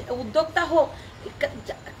একজন উদ্যোক্তা হোক,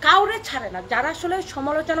 কাউরে ছাড়ে না। যারা আসলে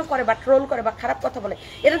সমালোচনা করে বা ট্রোল করে বা খারাপ কথা বলে,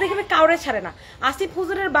 এরা দেখবে কাউরে ছাড়ে না। আসিফ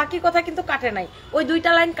হুজুরের বাকি কথা কিন্তু কাটে নাই, ওই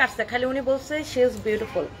 2টা লাইন কাটছে, খালি উনি বলছে শি ইজ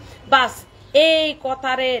বিউটিফুল, বাস। এই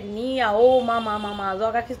কথারে নিয়া ও মামা মামা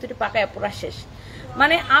জগা খিস্তুটি পাকায় পুরা শেষ।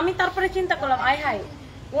 মানে আমি তারপরে চিন্তা করলাম, আয় হায়,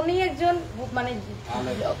 উনি একজন মানে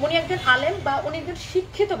উনি একজন আলেম বা উনি একজন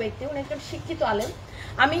শিক্ষিত ব্যক্তি, উনি একজন শিক্ষিত আলেম।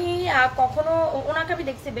 আমি কখনো ওনাকে আমি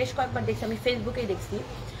দেখছি, বেশ কয়েকবার দেখছি, আমি ফেসবুকেই দেখছি।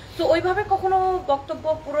 তো ওইভাবে কখনো বক্তব্য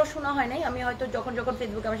পুরো শোনা হয় নাই। আমি হয়তো যখন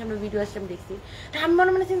ফেসবুকে আমার সামনে ভিডিও আসছে আমি দেখছি, আমি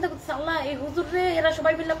মনে মনে চিন্তা করছি, আল্লাহ এই হুজুরে এরা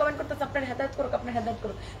সবাই মিলে কমেন্ট করতেছে আপনার হেদায়েত করুক, আপনার হেদায়েত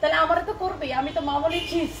করুক, তাহলে আমারও তো করবেই, আমি তো মামুলি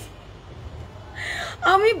চিজ।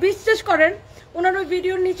 আমি বিশ্বাস করেন ওনার ওই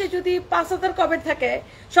ভিডিওর নিচে যদি 5000 কমেন্ট থাকে,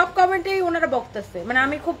 সব কমেন্টেই ওনারা বকতেছে। মানে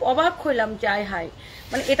আমি খুব অবাক হইলাম যে আয় হাই,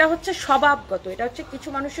 মানে এটা হচ্ছে স্বভাবগত, এটা হচ্ছে কিছু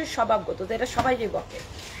মানুষের স্বভাবগত, তো এটা সবাই যে বকে।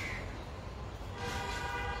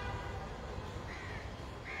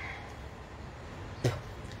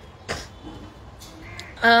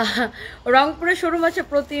 রংপুরের শোরুম আছে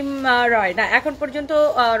প্রতিম রয় না, এখন পর্যন্ত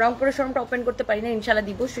রংপুরের শোরুমটা ওপেন করতে পারি না, ইনশাল্লাহ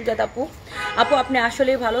দিব। সুজাত আপু, আপনি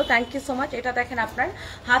আসলেই ভালো, থ্যাংক ইউ সো মাচ। এটা দেখেন আপনার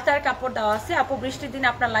হাতার কাপড় দেওয়া আছে আপু, বৃষ্টির দিনে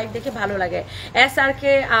আপনার লাইভ দেখে ভালো লাগে। SRK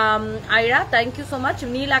আইরা, thank you so much.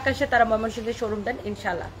 নীল আকাশে তারা ময়মনসিংহের শোরুম দেন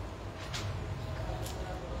ইনশাল্লাহ।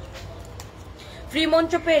 ফ্রি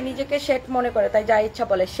মঞ্চ পেয়ে নিজেকে শেখ মনে করে, তাই যা ইচ্ছা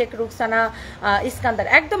বলে। শেখ রুকসানা ইস্কান্দার,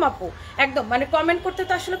 একদম আপু একদম, মানে কমেন্ট করতে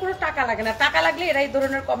তো আসলে কোনো টাকা লাগে না, টাকা লাগলে এরা এই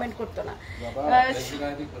ধরনের কমেন্ট করতো না।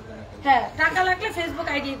 হ্যাঁ, টাকা লাগলে ফেসবুক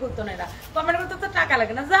আইডি করতো না, এরা কমেন্ট করতে তো টাকা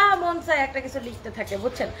লাগে না, যা মন চায় একটা কিছু লিখতে থাকে,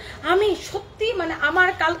 বুঝছেন। আমি সত্যি মানে আমার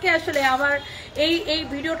কালকে আসলে আমার এই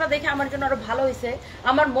ভিডিওটা দেখে আমার জন্য আরো ভালো হয়েছে,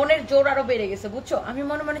 আমার মনের জোর আরো বেড়ে গেছে, বুঝছো। আমি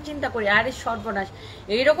মনে মনে চিন্তা করি, আরে সর্বনাশ,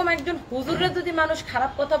 এইরকম একজন হুজুরে যদি মানুষ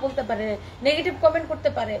খারাপ কথা বলতে পারে, নেগেটিভ কমেন্ট করতে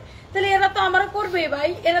পারে, তাহলে এরা তো আমারও করবে ভাই।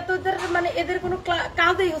 এরা তো এদের মানে এদের কোনো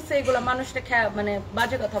কাজই হচ্ছে এগুলো মানুষটা মানে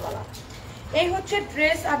বাজে কথা বলা। এই হচ্ছে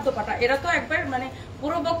ড্রেস আর দোপাটা। এরা তো একবার মানে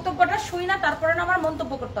পুরো বক্তব্যটা শুই না, তারপরে না আমার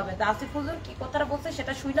মন্তব্য করতে হবে। আসিফ হুজুর কি কথাটা বলছে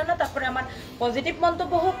সেটা শুইলা না, তারপরে আমার পজিটিভ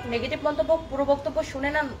মন্তব্য হোক নেগেটিভ মন্তব্য হোক পুরো বক্তব্য শুনে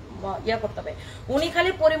না ইয়া করতে হবে। উনি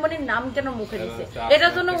খালি পরিমণির নাম কেন মুখে দিচ্ছে,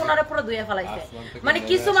 এটার জন্য ওনারা পুরো ধুয়ে ফেলাইছে। মানে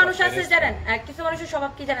কিছু মানুষ আছে জানেন, কিছু মানুষের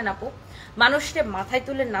স্বভাব কি জানেন আপু, মানুষকে মাথায়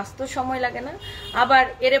তুলে নাচতেও সময় লাগে না, আবার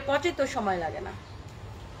এরে পচাইতেও সময় লাগে না।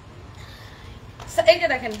 এই যে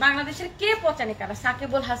দেখেন বাংলাদেশের কে পচানি কারা,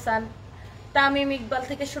 সাকিবুল হাসান, তামিম ইকবাল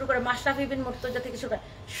থেকে শুরু করে মাশরাফি বিন মুর্তজা থেকে শুরু করে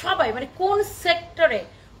সবাই, মানে কোন সেক্টরে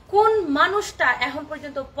কোন মানুষটা এখন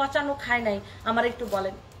পর্যন্ত পচানো খায় নাই আমার একটু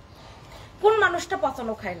বলেন, কোন মানুষটা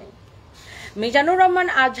পচানো খায় নাই? মিজানুর রহমান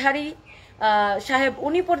আজহারি সাহেব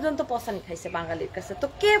উনি পর্যন্ত পচানি খাইছে বাঙালির কাছে, তো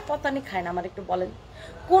কে পচানি খায় না আমার একটু বলেন?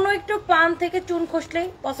 কোনো একটু পান থেকে চুন খসলেই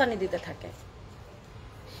পচানি দিতে থাকে।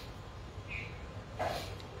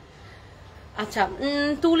 আচ্ছা,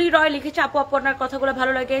 তুলি রয় লিখেছে, আপু আপনার কথাগুলো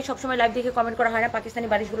ভালো লাগে, সবসময় লাইভ দেখে কমেন্ট করা হয় না, পাকিস্তানি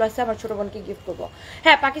বারিশগুলো আছে, আমার ছোট বোনকে গিফট করবো।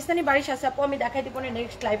 হ্যাঁ পাকিস্তানি বারিশ আছে আপু, আমি দেখাই দিব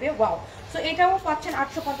নেক্সট লাইভে। ওয়াও, সো এটাও পাচ্ছেন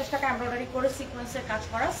 850 টাকা এমব্রয়ডারি করে সিকোয়েন্সের কাজ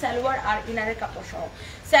করা, সালোয়ার আর ইনারের কাপড় সহ।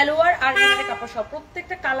 সালোয়ার আর ইনারের কাপড় সহ,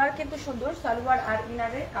 প্রত্যেকটা কালার কিন্তু সুন্দর, সালোয়ার আর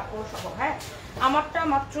ইনারের কাপড় সহ। হ্যাঁ আমারটা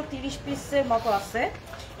মাত্র 30 পিসের মতো আছে।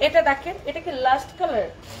 এটা দেখেন, এটা কি লাস্ট কালার?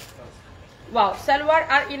 ওয়াও, সালোয়ার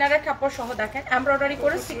আর ইনারের কাপড় সহ দেখেন এমব্রয়ডারি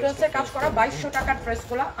করে সিকোয়েন্সের কাজ করা 2200 টাকার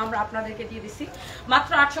ড্রেসগুলো আমরা আপনাদেরকে দিয়ে দিছি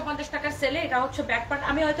মাত্র 850 টাকার সেলে। এটা হচ্ছে ব্যাক পার্ট,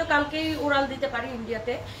 আমি হয়তো কালকেই উড়াল দিতে পারি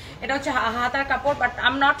ইন্ডিয়াতে। এটা হচ্ছে হাতার কাপড়, but I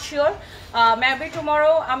am not sure, maybe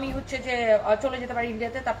tomorrow আমি হচ্ছে যে চলে যেতে পারি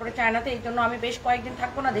ইন্ডিয়াতে, তারপরে চায়নাতে, এই জন্য আমি বেশ কয়েকদিন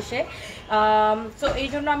থাকবো না দেশে। সো এই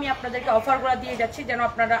জন্য আমি আপনাদেরকে অফারগুলো দিয়ে যাচ্ছি যেন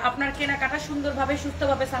আপনারা আপনার কেনাকাটা সুন্দরভাবে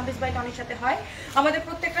সুস্থভাবে সানভিজ বাই টনির সাথে হয়। আমাদের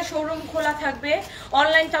প্রত্যেকটা শোরুম খোলা থাকবে,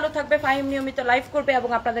 অনলাইন চালু থাকবে, ফাহিম নিয়মিত লাইভ করবে এবং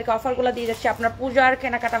আপনাদেরকে অফারগুলো দিয়ে যাচ্ছি। আপনার পূজার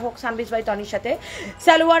কেনাকাটা হোক সানভিজ বাই টনির সাথে।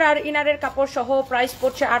 সালোয়ার আর ইনারের কাপড় সহ প্রাইস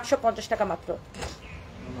পড়ছে 850 টাকা মাত্র।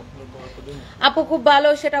 আপু খুব ভালো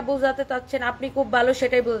সেটা বোঝাতে চাচ্ছেন, আপনি খুব ভালো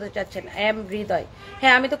সেটাই বোঝাতে চাচ্ছেন। এম হৃদয়,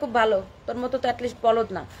 হ্যাঁ আমি তো খুব ভালো, তোর মতো তো অ্যাটলিস্ট বলদ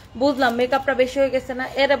না। বুঝলাম মেকআপটা বেশি হয়ে গেছে না,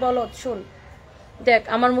 এরে বলদ শুন, দেখ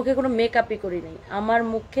আমার মুখে কোনো মেকআপই করি নাই, আমার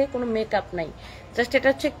মুখে কোনো মেকআপ নাই, জাস্ট এটা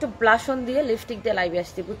হচ্ছে একটু ব্লাশন দিয়ে লিপস্টিক দিয়ে লাইভে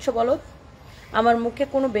আসছি, বুঝছো বলদ? আমার মুখে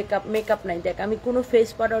কোনো মেকআপ নাই। দেখ আমি কোনো ফেস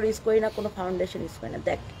পাউডার ইউজ করি না, কোনো ফাউন্ডেশন ইউজ করি না,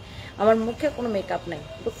 দেখ আমার মুখে কোনো মেকআপ নাই,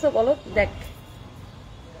 বুঝছো বলদ? দেখ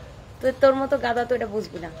তুই তোর মতো গাদা তো এটা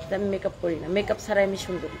বুঝবি না, আমি মেকআপ করি না, মেকআপ ছাড়াই আমি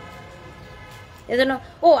সুন্দরী। এজন্য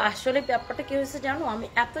ও আসলে ব্যাপারটা কি হয়েছে জানো, আমি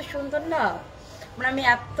এত সুন্দর না, মানে আমি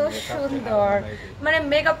এত সুন্দর, মানে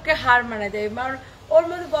মেকআপকে হার মানে দেয়, মানে ওর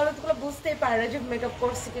মধ্যে বলদগুলো বুঝতেই পারে না যে মেকআপ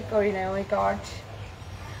করছি কি করি না। ওই god,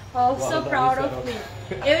 so proud of me.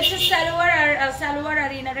 এই হচ্ছে সালোয়ার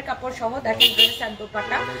আর ইনারের কাপড় সহ দেখেন ড্রেস আর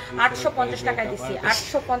দোপাট্টা 850 টাকায় দিছি,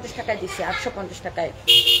 850 টাকায় দিছি, 850 টাকায়।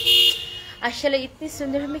 আসলে ইতনি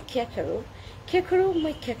সুন্দর আমি क्या करूं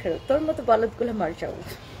मैं क्या करूं, তোর মতো বলদগুলো মার যাও।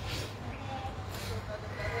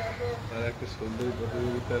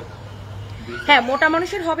 হ্যাঁ মোটা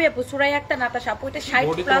মানুষের হবে আপু, সুরাই একটা নাতাশা আপু, এটা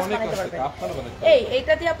 60 প্লাস বানাতে পারবে।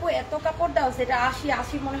 এইটা দিয়ে আপু এত কাপড় দাও, সেটা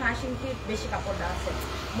 80 মনে হয় 80 ইঞ্চি বেশি কাপড় দেওয়া আছে।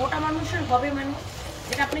 মোটা মানুষের হবে মানে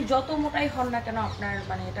এটা আপনি যত মোটাই হন না কেন আপনার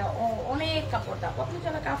মানে এটা অনেক কাপড় দাও, আপনি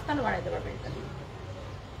চলে কাফতানও বানাইতে পারবেন এটা দিয়ে।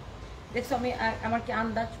 দেখছো আমি আমার কি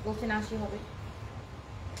আন্দাজ বলছি না 80 হবে।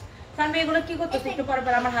 কারণ এগুলো কি করতেছে একটু পরে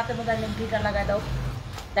পরে আমার হাতের মধ্যে ভিটা লাগাই দাও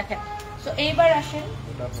দেখেন। তো এইবার আসেন,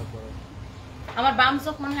 আমার বাম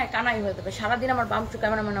চোখ মনে হয় কানাই হয়ে যাবে সারাদিন, আমার বাম চোখ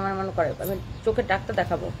আমার মনে করে, আমি চোখের ডাক্তার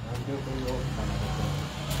দেখাবো।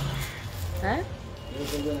 হ্যাঁ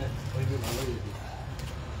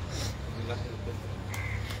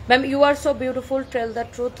Ma'am, you are so beautiful. Tell the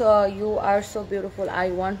truth. You are so beautiful. I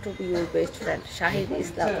want to be your best friend. Shahid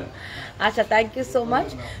Islam. আচ্ছা, thank you so much.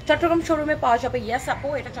 Chittagong শোরুমে পাওয়া যাবে। ইয়েস আপু,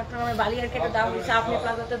 এটা চট্টগ্রামের বালিয়ারকেটে দেওয়া হয়েছে, আপনি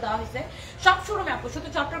প্লাজাতে দেওয়া হয়েছে, সব শোরুমে আপু, শুধু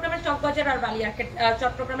চট্টগ্রামের চকবাজার আর বালিয়ারকেট,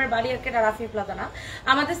 চট্টগ্রামের বালিয়ারকেট আর আফি প্লাজা না,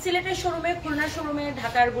 আমাদের সিলেটের শোরুমে, খুলনার শোরুমে,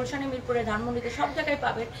 ঢাকার গুলশানে, মিরপুরে, ধানমন্ডিতে সব জায়গায়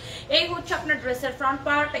পাবেন। এই হচ্ছে আপনার ড্রেসের ফ্রন্ট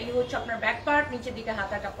পার্ট, এই হচ্ছে আপনার ব্যাক পার্ট, নিচের দিকে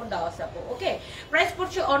হাতার কাপড় দেওয়া আছে আপু। ওকে, প্রাইস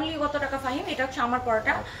পড়ছে অনলি কত টাকা ফাহিম? এটা হচ্ছে আমার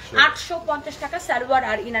পড়াটা 850 টাকা, সালোয়ার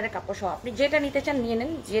আর ইনারের কাপড় সহ। আপনি যেটা নিতে চান নিয়ে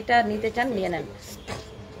নেন, যেটা নিতে চান নিয়ে নেন।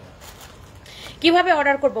 কিভাবে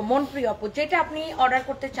অর্ডার করব? মন প্রিয় আপু, যেটা আপনি অর্ডার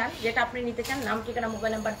করতে চান, যেটা আপনি নিতে চান, নাম ঠিকানা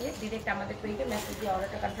মোবাইল নাম্বার দিয়ে ডিরেক্ট আমাদের পেজে মেসেজ দিয়ে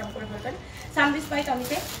অর্ডারটা কনফার্ম করে ফেলবেন সানভিজ বাই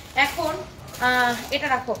টনিতে। এখন এটা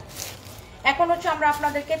রাখো, এখন হচ্ছে আমরা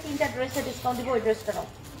আপনাদেরকে 3টা ড্রেসে ডিসকাউন্ট দিব। ওই ড্রেসটা নাও,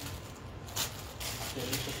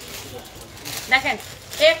 দেখেন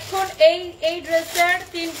এখন এই ড্রেসের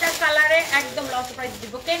 3টা কালারে একদম লস প্রাইস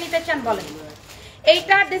দিব। কে নিতে চান বলেন?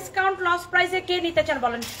 এইটা ডিসকাউন্ট লস প্রাইসে কে নিতে চান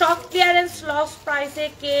বলেন? স্টক ক্লিয়ারেন্স লস প্রাইসে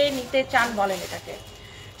কে নিতে চান বলেন? এটাকে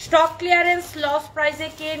স্টক ক্লিয়ারেন্স লস প্রাইসে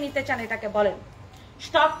কে নিতে চান এটাকে বলেন।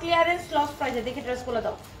 স্টক ক্লিয়ারেন্স লস প্রাইসে দেখি ড্রেসগুলো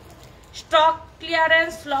দাও। স্টক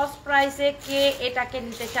ক্লিয়ারেন্স লস প্রাইসে কে এটাকে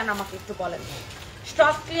নিতে চান আমাকে একটু বলেন।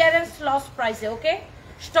 স্টক ক্লিয়ারেন্স লস প্রাইসে, ওকে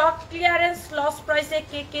স্টক ক্লিয়ারেন্স লস প্রাইসে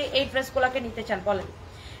কে কে এই ড্রেসগুলোকে নিতে চান বলেন।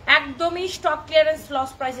 একদমই স্টক ক্লিয়ারেন্স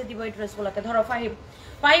লস প্রাইসে দিব এই ড্রেসগুলোকে। ধরো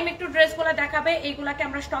ফাহিম একটু ড্রেসগুলো দেখাবে, এইগুলাকে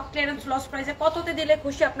আমরা স্টক ক্লিয়ারেন্স লস প্রাইসে কততে দিলে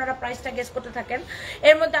খুশি আপনারা প্রাইসটা গেস করতে থাকেন।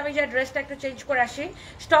 এর মধ্যে আমি যে ড্রেসটা একটু চেঞ্জ করে আসি।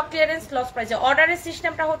 স্টক ক্লিয়ারেন্স লস প্রাইসে অর্ডারের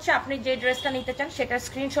সিস্টেমটা হচ্ছে আপনি যে ড্রেসটা নিতে চান সেটার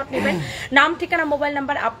স্ক্রিনশট নেবেন, নাম ঠিকানা মোবাইল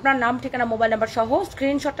নাম্বার, আপনার নাম ঠিকানা মোবাইল নাম্বার সহ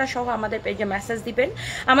স্ক্রিনশটটা সহ আমাদের পেজে মেসেজ দিবেন।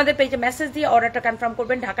 আমাদের পেজে মেসেজ দিয়ে অর্ডারটা কনফার্ম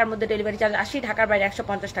করবেন। ঢাকার মধ্যে ডেলিভারি চার্জ 80, ঢাকার বাইরে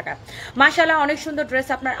 150 টাকা। মাশাআল্লাহ অনেক সুন্দর ড্রেস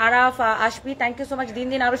আপনার আরাফ আসবি, থ্যাংক ইউ সো মাচ। দিন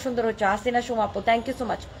দিন আরো সুন্দর হচ্ছে। হাসিনা সুমা আপু thank you so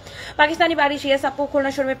much. Pakistani বাড়ি শিয়াস আপু খুলনা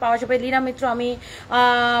শোরুমে পাওয়া যাবে। লীনা মিত্র আমি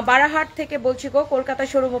বারাহাট থেকে বলছি গো, কলকাতা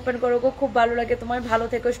শোরুম ওপেন করো গো, খুব ভালো লাগে তোমায়, ভালো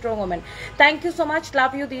থেকো, strong women. Thank you so much,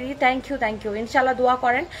 love you দিদি, থ্যাংক ইউ। ইনশাল্লাহ দোয়া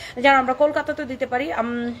করেন যেন আমরা কলকাতাতেও দিতে পারি।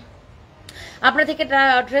 আপনার থেকে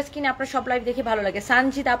ড্রেস কিনে আপনার সব লাইভ দেখে ভালো লাগে।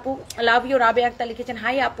 সানজিদ আপু লাভ ইউ। রাবে আক্তার লিখেছেন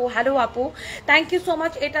হাই আপু, হ্যালো আপু, থ্যাংক ইউ সো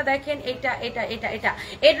মাচ। এটা দেখেন, এটা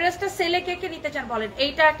এই ড্রেসটা সেলে কে কে নিতে চান বলেন।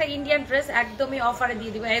 এইটা একটা ইন্ডিয়ান ড্রেস, একদমই অফারে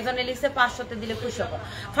দিয়ে দিব। একজন লিখছে 500-তে দিলে খুশি হবো।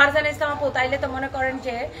 ফারজান ইসলাম আপু তাইলে তো মনে করেন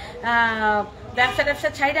যে ব্যবসা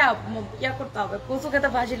ছাইরা ইয়া করতে হবে, কচু খেতে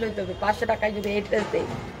ভাজি লইতে হবে 500 টাকায় যদি এই ড্রেস দেয়।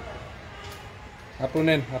 আপু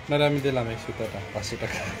নেন, আপনারা আমি দিলাম এই সুতাটা 500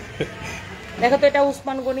 টাকা। দেখো তো এটা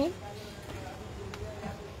Usman Gani,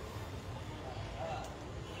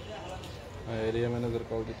 area manager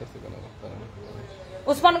call দিতেছে কেন?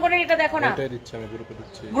 উসমান গনি এটা দেখো না, এটাই দিচ্ছি আমি, গ্রুপে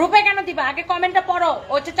দিচ্ছি। গ্রুপে কেন দিবা? আগে কমেন্টটা পড়ো।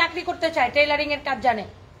 ও যে চাকরি করতে চায়, টেইলারিং এর কাজ জানে।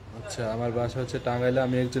 আচ্ছা, আমার বাসা হচ্ছে টাঙ্গাইলে,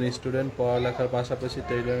 আমি একজন স্টুডেন্ট, পড়ালেখার পাশাপাশি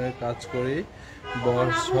টেইলারিং এর কাজ করি,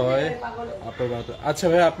 বয়স হয় আপনার। আচ্ছা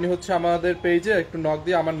ভাই, আপনি হচ্ছে আমাদের পেজে একটু নক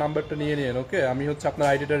দিয়ে আমার নাম্বারটা নিয়ে নিন, ওকে? আমি হচ্ছে আপনার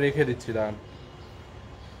আইডিটা রেখে দিচ্ছি, দাঁড়ান।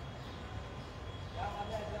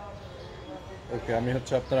 ওকে, আমি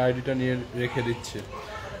হচ্ছে আপনার আইডিটা নিয়ে রেখে দিচ্ছি।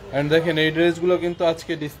 এন্ড দেখেন এই ড্রেসগুলো কিন্তু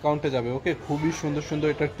আজকে ডিসকাউন্টে যাবে, ওকে? খুবই সুন্দর সুন্দর,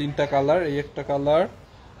 এটার 3টা কালার, এই একটা কালার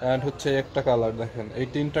এন্ড হচ্ছে একটা কালার। দেখেন এই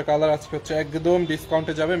 3টা কালার আজকে হচ্ছে একদম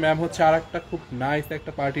ডিসকাউন্টে যাবে। ম্যাম হচ্ছে আর একটা খুব নাইস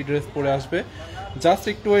একটা পার্টি ড্রেস পরে আসবে, জাস্ট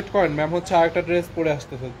একটু ওয়েট করেন। ম্যাম হচ্ছে আর একটা ড্রেস পরে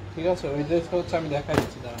আসতেছে, ঠিক আছে? ওই ড্রেসটা হচ্ছে আমি দেখাই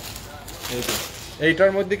দিচ্ছি, দাঁড়ান।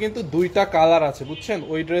 এইটার মধ্যে কিন্তু 2টা কালার আছে, বুঝছেন?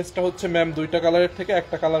 ওই ড্রেসটা হচ্ছে ম্যাম 2টা কালারের থেকে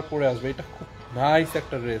একটা কালার পরে আসবে। এটা খুব নাইস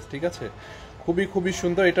একটা ড্রেস, ঠিক আছে? খুবই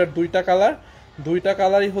সুন্দর। এটার 2টা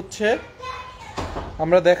কালারই হচ্ছে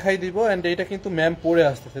আমরা দেখাই দিব। এন্ড এটা কিন্তু ম্যাম পরে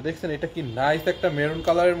আসতেছে, দেখছেন? এটা কি নাইস একটা মেরুন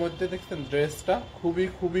কালারের মধ্যে, দেখছেন ড্রেসটা?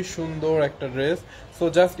 খুবই সুন্দর একটা ড্রেস। সো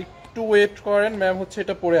জাস্ট একটু ওয়েট করেন, ম্যাম হচ্ছে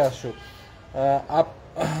এটা পরে আসুক।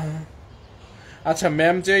 আচ্ছা,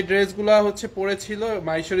 ম্যাম যে ড্রেসগুলো হচ্ছে পরেছিল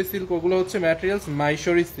মাইশরি সিল্ক, ওগুলো হচ্ছে ম্যাটেরিয়ালস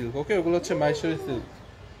মাইশরি সিল্ক, ওকে? ওগুলো হচ্ছে মাইশরি সিল্ক।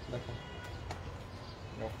 দেখো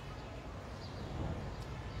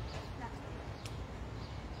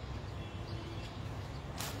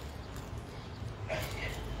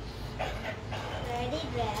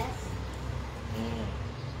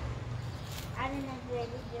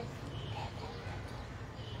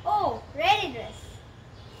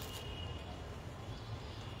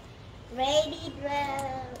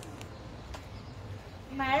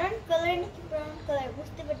maroon color নাকি brown color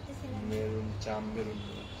বুঝতে পারতেছি না। মেরুন, জাম মেরুন,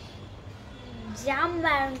 জাম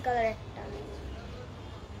maroon color একটা।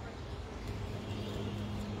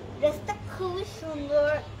 ড্রেসটা খুবই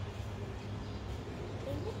সুন্দর।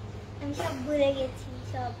 আমি সব ভুলে গেছি,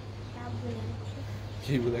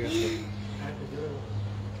 কি ভুলে গেছি?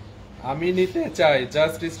 আমি নিতে চাই,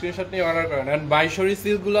 জাস্ট স্ক্রিনশট নিয়ে অর্ডার করেন। এন্ড মাইশরি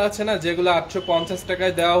সিল্ক গুলো আছে না, যেগুলো 850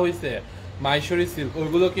 টাকায় দেওয়া হয়েছে, মাইশরি সিল্ক,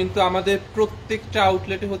 ওইগুলো কিন্তু আমাদের প্রত্যেকটা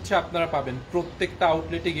আউটলেটে হচ্ছে আপনারা পাবেন। প্রত্যেকটা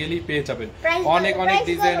আউটলেটে গেলেই পেয়ে যাবেন। অনেক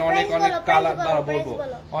ডিজাইন, অনেক কালার, দ্বারা বলবো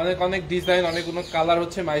অনেক ডিজাইন, অনেকগুলো কালার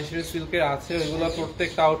হচ্ছে মাইশরি সিল্কের আছে। ওইগুলো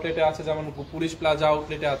প্রত্যেকটা আউটলেটে আছে, যেমন পুলিশ প্লাজা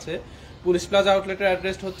আউটলেটে আছে। পুলিশ প্লাজা আউটলেটের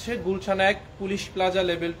অ্যাড্রেস হচ্ছে Gulshan 1, police plaza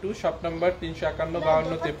level 2, shop number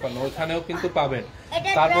 351-52-53, ওখানেও কিন্তু পাবেন।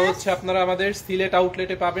 তারপর হচ্ছে আপনারা আমাদের সিলেট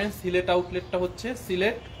আউটলেটে পাবেন। সিলেট আউটলেটটা হচ্ছে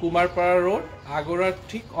সিলেট কুমারপাড়া রোড, আগোরার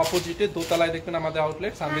ঠিক অপোজিটে দোতলায় দেখবেন আমাদের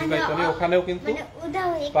আউটলেট সানভী বাইকনে, ওখানেও কিন্তু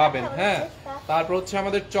পাবেন। হ্যাঁ, তারপর হচ্ছে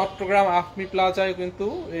আমাদের চট্টগ্রাম আফমি প্লাজায় কিন্তু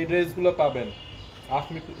এই ড্রেসগুলো পাবেন।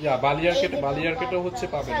 বালিয়ারকেটেও হচ্ছে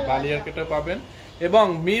পাবেন, বালিয়ারকেটেও পাবেন। এবং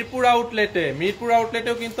মিরপুর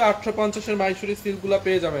আউটলেটেও কিন্তু 850-এর মাইশরি সিল্কগুলো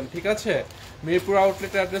পেয়ে যাবেন, ঠিক আছে? মিরপুর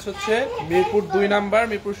আউটলেটের অ্যাড্রেস হচ্ছে Mirpur 2 number,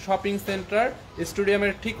 Mirpur shopping centre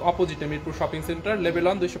স্টেডিয়ামের ঠিক অপোজিটে মিরপুর শপিং সেন্টার, লেভেল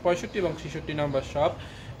 1, 265 এবং 66 নাম্বার শপ।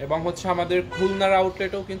 এবং হচ্ছে আমাদের খুলনার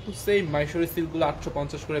আউটলেটেও কিন্তু সেম মাইশরি সিল্কগুলো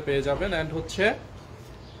 850 করে পেয়ে যাবেন।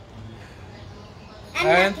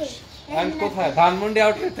 এন্ড কোথায় ধানমন্ডি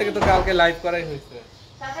আউটলেট থেকে তো কালকে লাইভ করাই হয়েছে।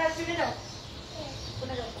 তারপর শুনে যাও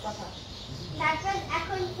শুনে যাও কথা। তারপর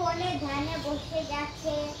এখন ফোনে ধ্যানে বসে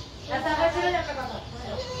গেছে। তারপর শুনে যাও একটা কথা।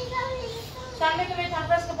 সামনে তুমি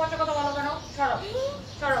সারপ্রাইজকে পচা কথা বলো কেন? সরো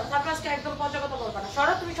সরো, সারপ্রাইজকে একদম পচা কথা বলবে না।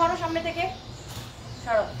 সরো তুমি, সরো সামনে থেকে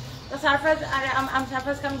সরো। তো সারপ্রাইজ, আরে আমি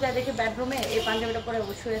সারপ্রাইজকে আমি যা দেখি বেডরুমে এই পাঞ্জাবিটা পরে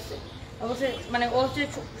শুয়েছে। অবশ্যই মানে ও হচ্ছে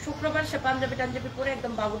শুক্রবার, সে পাঞ্জাবি টাঞ্জাবি পরে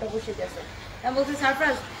একদম বাবুটা বসে গেছে। আমি বলছি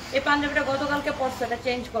সারপ্রাইজ এই পাঞ্জাবিটা গতকালকে পরছো, এটা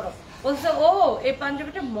চেঞ্জ করো। বলছে ও এই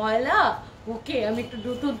পাঞ্জাবিটা ময়লা, ওকে আমি একটু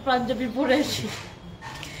নতুন পাঞ্জাবি পরে আসি।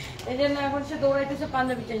 এই জন্য এখন সে দৌড়াইতেছে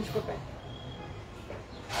পাঞ্জাবি চেঞ্জ করবে।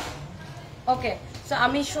 ওকে, সো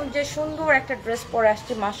আমি যে সুন্দর একটা ড্রেস পরে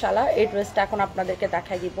আসছি মাশাআল্লাহ, এই ড্রেসটা এখন আপনাদেরকে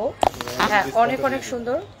দেখাই দিব। হ্যাঁ অনেক অনেক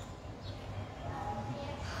সুন্দর।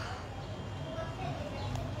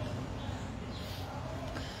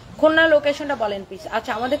 খুলনা লোকেশনটা বলেন প্লিজ।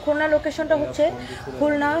 আচ্ছা আমাদের খুলনা লোকেশনটা হচ্ছে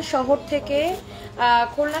খুলনা শহর থেকে,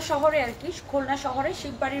 খুলনা শহরে আর কি, খুলনা শহরে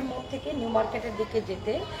শিববাড়ির মোড় থেকে নিউ মার্কেটের দিকে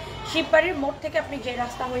যেতে, শিববাড়ির মোড় থেকে আপনি যে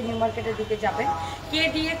রাস্তা হয়ে নিউ মার্কেটের দিকে যাবেন, কে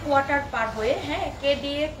দিয়ে কোয়ার্টার পার হয়ে, হ্যাঁ কে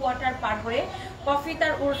দিয়ে কোয়ার্টার পার হয়ে কফি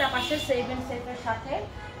তার উল্টা পাশে সেভেন সেফের সাথে,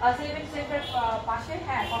 সেভেন সেফের পাশে,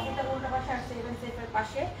 হ্যাঁ কফি তার উল্টা পাশে আর সেভেন সেফের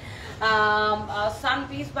পাশে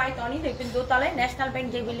সানভিস বাই টনি দেখবেন দোতলায়, ন্যাশনাল ব্যাংক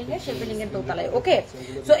যে বিল্ডিং এ সেই বিল্ডিং এর দোতলায়। ওকে,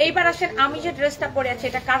 সো এইবার আসেন আমি যে ড্রেসটা পরে আছি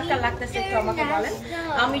এটা কার কার লাগতেছে একটু আমাকে বলেন।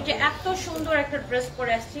 আমি যে এত সুন্দর একটা ড্রেস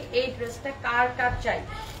পরে আসছি, এই ড্রেসটা কার কার চাই?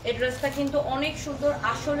 এই ড্রেসটা কিন্তু অনেক সুন্দর,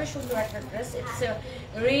 আসলে সুন্দর একটা dress. It's a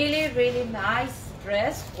really really nice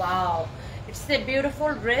dress, wow it's a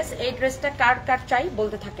beautiful dress. এই ড্রেসটা কার কার চাই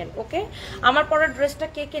বলতে থাকেন। ওকে, আমার পরা ড্রেসটা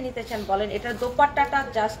কে কে নিতে চান বলেন। এটার দোপাট্টাটা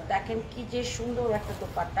জাস্ট দেখেন কি যে সুন্দর একটা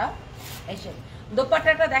দোপাট্টা, এসে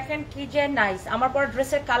দোপাট্টাটা দেখেন কি যে নাইস। আমার পরা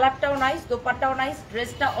ড্রেসের কালারটাও নাইস, দোপাট্টাও নাইস,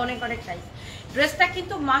 ড্রেসটা অনেক অনেক নাইস। ড্রেসটা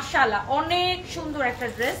কিন্তু মাশাআল্লাহ অনেক সুন্দর একটা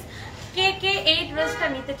ড্রেস। কে কে এই ড্রেসটা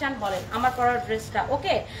নিতে চান বলেন, আমার পরার ড্রেসটা।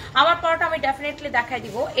 ওকে, আমার পরাটা আমি ডেফিনেটলি দেখাই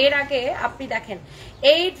দিব। এর আগে আপনি দেখেন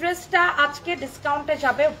এই ড্রেসটা আজকে ডিসকাউন্টে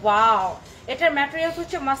যাবে। ওয়াও, এটার ম্যাটেরিয়াল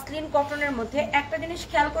হচ্ছে মাসলিন কটনের মধ্যে। একটা জিনিস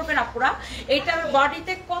খেয়াল করবেন আপুরা, এটার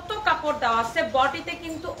বডিতে কত কাপড় দেওয়া আছে, বডিতে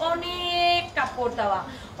কিন্তু অনেক কাপড় দেওয়া,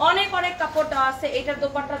 অনেক অনেক কাপড় দেওয়া আছে। এটার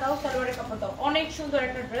দোপাট্টা দাও, সালোয়ারের কাপড় দাও, অনেক সুন্দর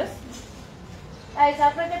একটা ড্রেস। এই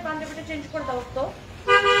সারপ্রাইজের পাঞ্জাবিটা চেঞ্জ করে দাও তো।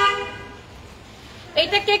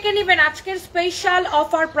 এইটা কে কে নেবেন আজকের স্পেশাল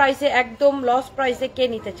অফার প্রাইসে, একদম লস প্রাইসে কে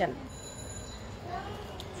নিতে চান?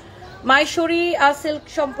 মাইশোরি সিল্ক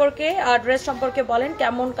সম্পর্কে, ড্রেস সম্পর্কে বলেন,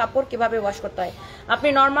 কেমন কাপড়, কিভাবে ওয়াশ করতে হয়? আপনি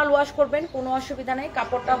নর্মাল ওয়াশ করবেন, কোনো অসুবিধা নেই।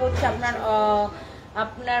 কাপড়টা হচ্ছে আপনার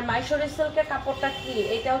আপনার মাইশোরি সিল্কের কাপড়টা কি,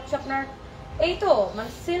 এটা হচ্ছে আপনার এই তো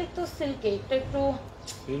মানে সিল্ক তো সিল্কে এটা একটু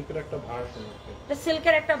সিল্কের একটা ভার্সন, এটা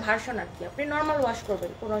সিল্কের একটা ভার্সন আর কি। আপনি নর্মাল ওয়াশ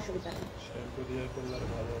করবেন, কোনো অসুবিধা নেই। শ্যাম্পু দিয়ে করলে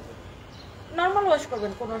ভালো হবে। নর্মাল ওয়াশ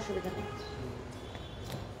করবেন, কোনো অসুবিধা নেই।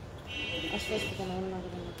 আস্তে আস্তে কেন অন্য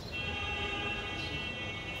করবেন না।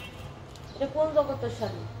 এটা কোন জগতের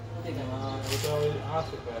শাড়ি? এটা ওই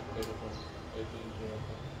আছে তো একটা এরকম, এই তিনটে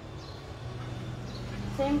আছে।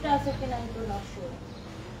 সেমটা আছে কিনা একটু নট শিওর।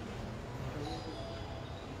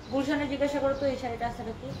 গুলশানে জিজ্ঞাসা করো তো এই শাড়িটা আছে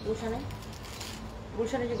নাকি গুলশানে,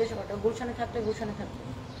 গুলশানে জিজ্ঞাসা করো, গুলশানে থাকলে গুলশানে থাকবে।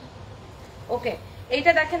 ওকে,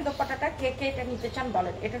 এইটা দেখেন দোপাট্টাটা কে কে এটা নিতে চান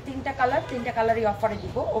বলেন। এটা তিনটা কালার, তিনটা কালারই অফারে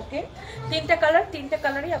দিব। ওকে, তিনটা কালার, তিনটা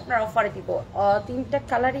কালারই আপনার অফারে দিব, তিনটা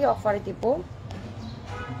কালারই অফারে দিব।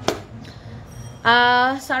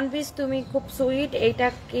 সানভিস তুমি খুব সুইট, এইটা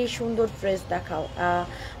কি সুন্দর ড্রেস দেখাও,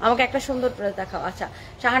 আমাকে একটা সুন্দর ড্রেস দেখাও। আচ্ছা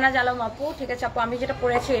শাহানাজ আলম আপু, ঠিক আছে আপু, আমি যেটা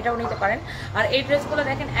পরে আছি এটাও নিতে পারেন। আর এই ড্রেসগুলো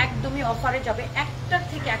দেখেন একদমই অফারে যাবে, একটার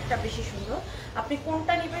থেকে একটা বেশি সুন্দর। আপনি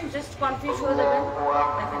কোনটা নেবেন জাস্ট কনফিউজ হয়ে যাবেন।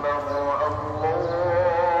 দেখেন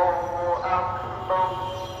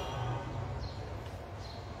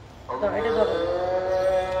এটা ধরো,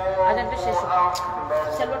 আজানটা শেষ হবে,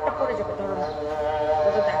 সালোয়ারটা পরে যাবে, ধরো না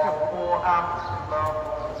ওটা দেখাবো।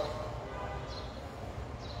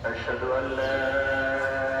 أشهد أن لا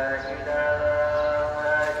إله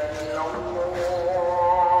إلا الله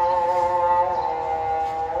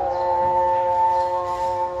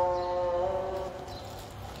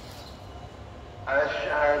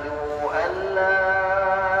أشهد أن لا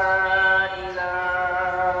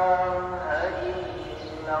إله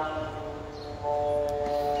إلا الله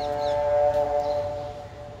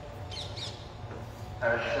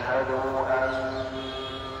أشهد أن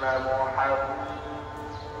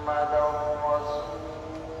محمد رسول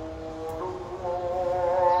الله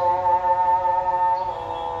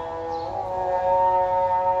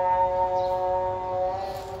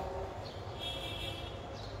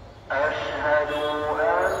أشهد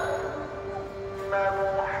أن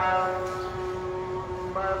محمد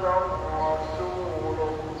رسول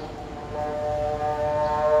الله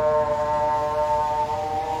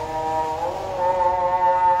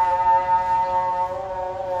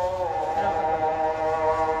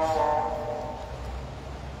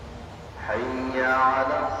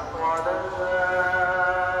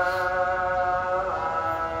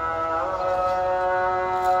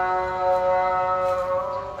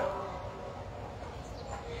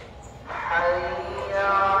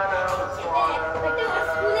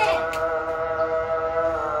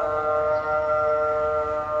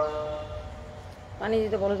পানি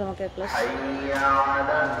দিতে বলো তোমাকে এক গ্লাস। حي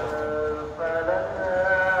على الفلاح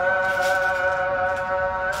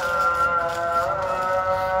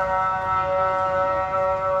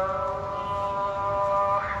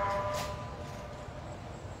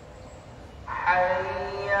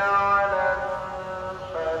حي على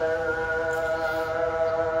الفلاح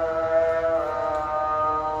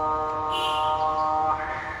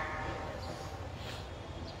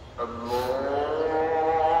الله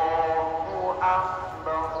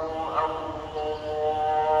أكبر الله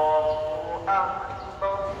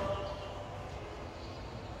أكبر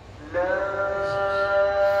لا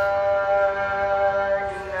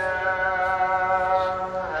إله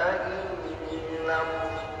إلا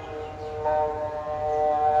الله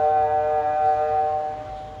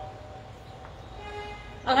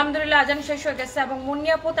আলহামদুলিল্লাহ আজান শেষ হয়ে গেছে। এবং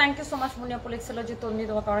মুন্নিয়াপু থ্যাংক ইউ সো মাচ। মুন্নিয়াপু লিখছিল যে তন্নি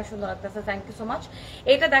তোমাকে অনেক সুন্দর লাগতেছে, থ্যাংক ইউ সো মাচ।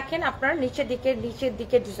 এটা দেখেন আপনার নিচের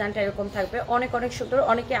দিকে ডিজাইনটা এরকম থাকবে, অনেক অনেক সুন্দর।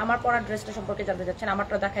 অনেকে আমার পরা ড্রেসটা সম্পর্কে জানতে চাচ্ছেন,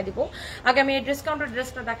 আমারটা দেখাই দিব। আগে আমি এই ডিসকাউন্টের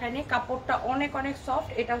ড্রেসটা দেখাইনি। কাপড়টা অনেক অনেক সফট,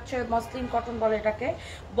 এটা হচ্ছে মসলিন কটন বলে এটাকে।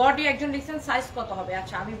 বডি একজন লিখছেন সাইজ কত হবে,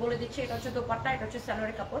 আচ্ছা আমি বলে দিচ্ছি। এটা হচ্ছে দোপাট্টা, এটা হচ্ছে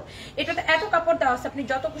সালোয়ারের কাপড়। এটাতে এত কাপড় দেওয়া আছে, আপনি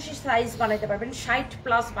যত খুশি সাইজ বানাইতে পারবেন,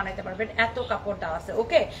 60+ বানাইতে পারবেন, এত কাপড় দেওয়া আছে।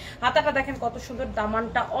 ওকে, হাতাটা দেখেন কত সুন্দর,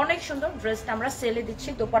 দামানটা অনেক সুন্দর। ড্রেসটা আমরা সেলে দিচ্ছি।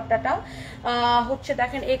 দোপাট্টাটা হচ্ছে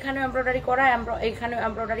দেখেন এখানেও এমব্রয়ডারি করা, এখানেও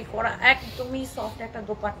এমব্রয়ডারি করা, একদমই সফট একটা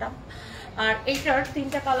দোপাট্টা। আর এইটার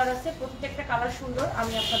 3টা কালার আছে, প্রত্যেকটা কালার সুন্দর।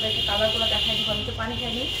 আমি আপনাদেরকে কালারগুলো দেখাই দিব। আমি তো পানি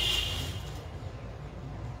খাইনি।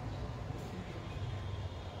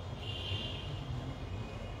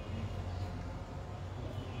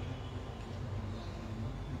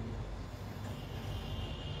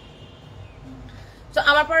 তো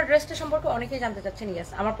আমার পর ড্রেসটা সম্পর্কে অনেকেই জানতে চাচ্ছেন। ইয়েস,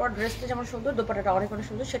 আমার পর ড্রেসটা যেমন সুন্দর, দোপাট্টাটা অনেক অনেক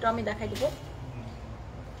সুন্দর, সেটাও আমি দেখাই দিব।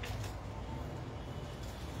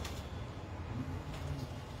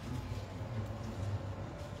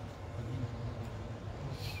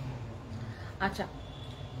 আচ্ছা,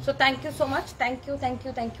 so thank you so much, thank you thank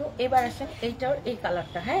you thank you. এবার আসেন এইটার এই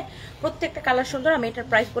কালারটা। হ্যাঁ, প্রত্যেকটা কালার সুন্দর। আমি এটার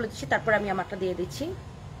প্রাইস বলে দিচ্ছি, তারপর আমি আমারটা দিয়ে দিচ্ছি।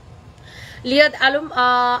 লিয়াদ আলম,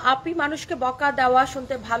 আপনি মানুষকে বকা দেওয়া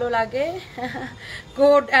শুনতে ভালো লাগে।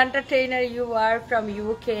 Good entertainer you are from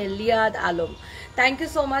UK. Liyad Alam, thank you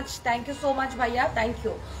so much ভাইয়া, thank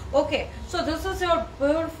you. Okay, so this is your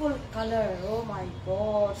beautiful colour. O my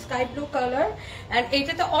god, sky blue colour. And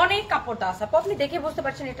এইটাতে অনেক কাপড় দেওয়া আছে, আপনি দেখে বুঝতে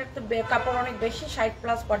পারছেন এটাতে কাপড় অনেক বেশি,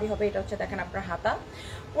 60+ বডি হবে। এটা হচ্ছে দেখেন আপনার হাতা,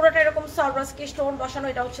 পুরোটা এরকম সারবাসকি স্টোন বসানো।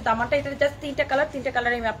 এটা হচ্ছে দামানটা। এটা জাস্ট 3টা কালার, 3টা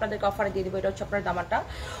কালার আমি আপনাদেরকে অফারে দিয়ে দিব। এটা হচ্ছে আপনার দামানটা।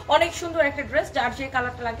 অনেক সুন্দর একটা ড্রেস, যার যে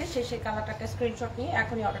কালারটা লাগে সেই কালারটাকে স্ক্রিনশট নিয়ে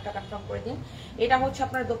এখনই অর্ডারটা কনফার্ম করে দিন। এটা হচ্ছে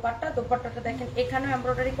আপনার দোপাট্টা। দোপাট্টাটা দেখেন এখানেও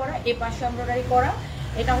এমব্রয়ডারি করা, এই পাশে এমব্রয়ডারি করা।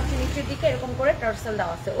 এটা হচ্ছে নিচের দিকে এরকম করে টার্সেল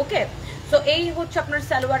দেওয়া আছে। ওকে, সো এই হচ্ছে আপনার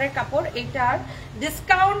সালোয়ারের কাপড়। এটার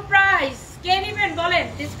ডিসকাউন্ট প্রাইস কে নেবেন বলেন?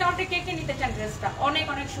 ডিসকাউন্টে কে কে নিতে চান ড্রেসটা? অনেক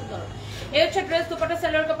অনেক সুন্দর। এই হচ্ছে ড্রেস, দোপাট্টা,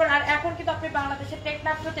 সালোয়ার কাপড়। আর এখন কিন্তু আপনি বাংলাদেশের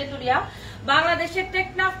টেকনাফ টু তেতুলিয়া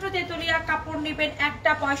কাপড় নেবেন,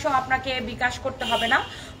 একটা পয়সাও আপনাকে বিকাশ করতে হবে না।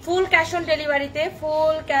 ফুল ক্যাশ অন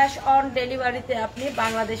ডেলিভারিতে আপনি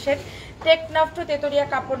বাংলাদেশের টেকনাফ টু তেতুলিয়া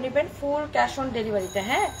কাপড় নেবেন, ফুল ক্যাশ অন ডেলিভারিতে।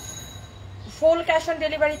 হ্যাঁ, ফুল ক্যাশ অন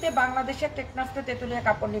ডেলিভারিতে বাংলাদেশের টেকনাফ টু তেতুলিয়া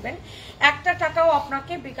কাপড় নেবেন, একটা টাকাও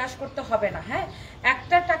আপনাকে বিকাশ করতে হবে না। হ্যাঁ,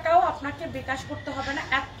 একটা টাকাও আপনাকে বিকাশ করতে হবে না।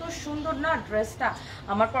 এত সুন্দর না ড্রেসটা।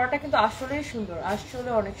 আমার পরাটা কিন্তু আসলেই সুন্দর,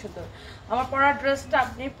 আসলে অনেক সুন্দর। আমার পরার ড্রেসটা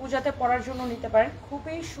আপনি পূজাতে পরার জন্য নিতে পারেন,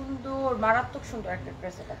 খুবই সুন্দর, মারাত্মক সুন্দর একটা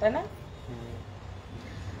ড্রেস এটা, তাই না?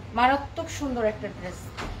 মারাত্মক সুন্দর একটা ড্রেস।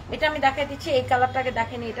 এটা আমি দেখাই দিচ্ছি, এই কালারটাকে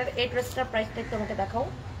দেখেনি। এটার এই ড্রেসটার প্রাইসটা একটু আমাকে দেখাও।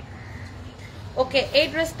 ওকে, এই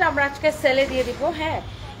ড্রেসটা আমরা আজকে সেলে দিয়ে দিব। হ্যাঁ,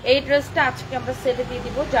 এই ড্রেসটা আজকে আমরা সেলে দিয়ে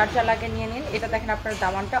দিব, যার যা লাগে নিয়ে নিন। এটা দেখেন আপনার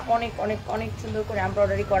দামানটা অনেক অনেক অনেক সুন্দর করে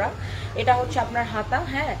এমব্রয়ডারি করা। এটা হচ্ছে আপনার হাতা।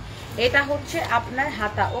 হ্যাঁ, এটা হচ্ছে আপনার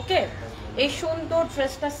হাতা। ওকে, এই সুন্দর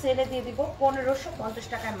ড্রেসটা সেলে দিয়ে দিব 1550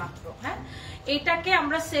 টাকায় মাত্র। হ্যাঁ, এইটাকে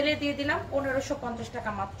আমরা সেলে দিয়ে দিলাম 1550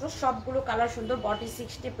 টাকা মাত্র। সবগুলো কালার সুন্দর, বডি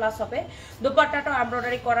 60+ হবে। দোপাট্টাটা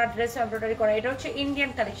এমব্রয়ডারি করা, ড্রেস এমব্রয়ডারি করা। এটা হচ্ছে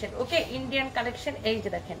ইন্ডিয়ান কালেকশন। ওকে, ইন্ডিয়ান কালেকশন। এই যে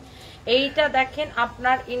দেখেন, এইটা দেখেন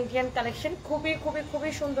আপনার ইন্ডিয়ান কালেকশন, খুবই খুবই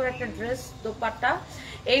খুবই সুন্দর একটা ড্রেস। দোপাট্টা,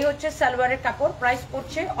 এই হচ্ছে সালোয়ারের কাপড়। প্রাইস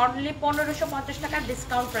পড়ছে অনলি 1550 টাকা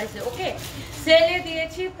ডিসকাউন্ট প্রাইসে। ওকে, সেলে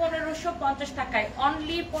দিয়েছি 1550 টাকায়,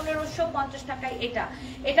 অনলি 1550 টাকায়।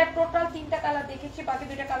 এটা টোটাল 3টা কালার দেখেছি, বাকি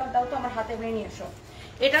 2টা কালার দাও তো আমার হাতে নিয়ে এসো।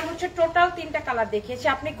 এটা হচ্ছে টোটাল 3টা কালার দেখিয়েছি,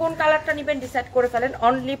 আপনি কোন কালারটা নেবেন ডিসাইড করে ফেলেন।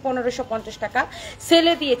 অনলি 1550 টাকা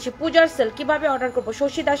সেলে দিয়েছি, পূজার সেল। কিভাবে অর্ডার করবো?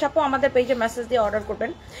 শশী দাস আপু আমাদের পেজে মেসেজ দিয়ে অর্ডার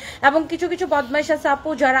করবেন। এবং কিছু কিছু বদমাইশ আছে আপু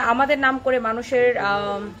যারা আমাদের নাম করে মানুষের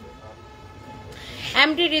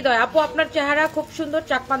এমডি হৃদয় আপু, আপনার চেহারা খুব সুন্দর,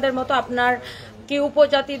 চাকমাদের মতো। আপনার কি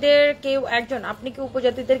উপজাতিদের কেউ একজন, আপনি কি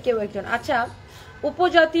উপজাতিদের কেউ একজন? আচ্ছা,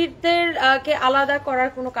 উপজাতিদের কে আলাদা করার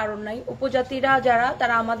কোনো কারণ নাই। উপজাতিরা যারা,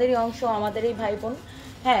 তারা আমাদেরই অংশ, আমাদেরই ভাই বোন।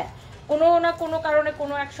 হ্যাঁ, কোনো না কোনো কারণে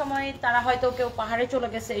কোনো এক সময় তারা হয়তো কেউ পাহাড়ে চলে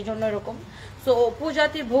গেছে, এই জন্য এরকম। সো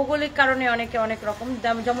উপজাতির ভৌগোলিক কারণে অনেকে অনেক রকম।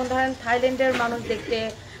 যেমন ধরেন থাইল্যান্ডের মানুষ দেখতে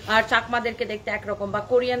আর চাকমাদেরকে দেখতে একরকম, বা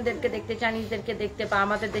কোরিয়ানদেরকে দেখতে, চাইনিজদেরকে দেখতে, বা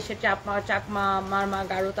আমাদের দেশের চাকমা মারমা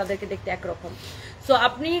গারো তাদেরকে দেখতে একরকম। সো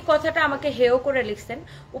আপনি কথাটা আমাকে হেয় করে লিখছেন,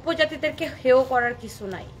 উপজাতিদেরকে হেয় করার কিছু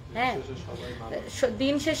নাই। হ্যাঁ,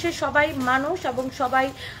 দিন শেষে সবাই মানুষ, এবং সবাই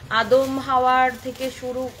আদম হাওয়ার থেকে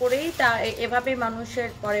শুরু করেই তা এভাবেই মানুষের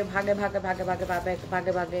পরে ভাগে ভাগে ভাগে ভাগে ভাগে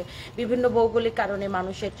ভাগে ভাগে বিভিন্ন ভৌগোলিক কারণে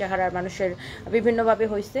মানুষের চেহারা মানুষের বিভিন্নভাবে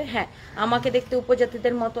হয়েছে। হ্যাঁ, আমাকে দেখতে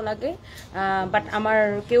উপজাতিদের মতো লাগে, বাট আমার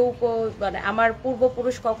কেউ মানে আমার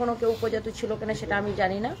পূর্বপুরুষ কখনো কেউ উপজাতি ছিল কিনা সেটা আমি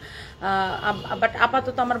জানি না, বাট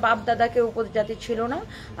আপাতত আমার বাপ দাদা কেউ উপজাতি ছিল না।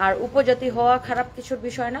 আর উপজাতি হওয়া খারাপ কিছুর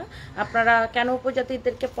বিষয় না, আপনারা কেন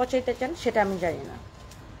উপজাতিদেরকে পচাইতে চান সেটা আমি জানি না।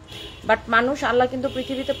 বাট মানুষ, আল্লাহ কিন্তু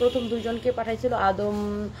পৃথিবীতে প্রথম দুইজনকে পাঠাইছিল, আদম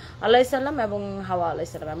আলাইসাল্লাম এবং হাওয়া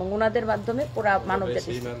আলাইসাল্লাম, এবং ওনাদের মাধ্যমে পুরা মানব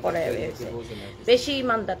জাতি পরে বেশি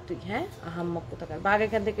ইমানদার তুই। হ্যাঁ, আহাম্মক কোথাকার বাঘ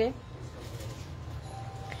এখান থেকে।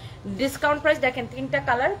 ডিসকাউন্ট প্রাইস দেখেন, 3টা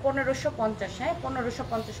কালার 1550। হ্যাঁ,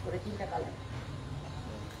 1550 করে 3টা কালার।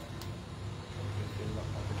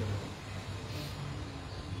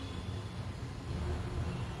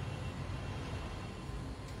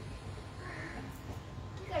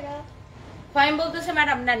 ফাইন বলতেছে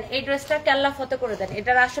ম্যাডাম নেন এই ড্রেসটা কেল্লা ফতে করে দেন।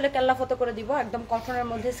 এটার আসলে কেল্লা ফতে করে দিব, একদম কটনের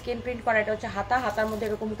মধ্যে স্কিন প্রিন্ট করা। এটা হচ্ছে হাতার মধ্যে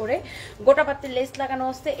এরকম করে গোটা পাত্তি লেস লাগানো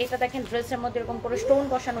আছে। এটা দেখেন ড্রেসের মধ্যে এরকম করে স্টোন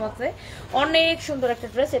বসানো আছে, অনেক সুন্দর একটা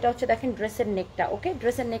ড্রেস। এটা হচ্ছে দেখেন ড্রেসের নেকটা। ওকে,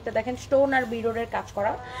 ড্রেসের নেকটা দেখেন স্টোন আর মিররের কাজ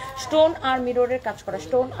করা, স্টোন আর মিররের কাজ করা,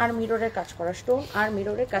 স্টোন আর মিররের কাজ করা, স্টোন আর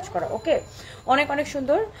মিররের কাজ করা। ওকে, অনেক অনেক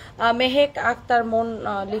সুন্দর। মেহেক আক্তার মন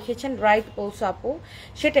লিখেছেন, রাইট বলছো আপু,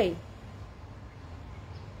 সেটাই।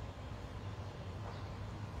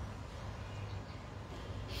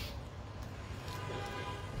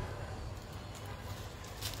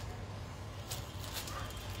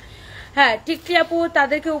 হ্যাঁ, টিকটি আপু,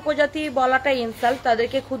 তাদেরকে উপজাতি বলাটাই ইনসাল্ট,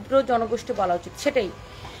 তাদেরকে ক্ষুদ্র জনগোষ্ঠী বলা উচিত, সেটাই।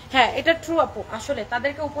 হ্যাঁ, এটা ট্রু আপু, আসলে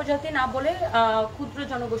তাদেরকে উপজাতি না বলে ক্ষুদ্র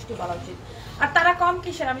জনগোষ্ঠী বলা উচিত। আর তারা কম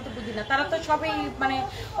কিসের আমি তো বুঝি না, তারা তো সবই মানে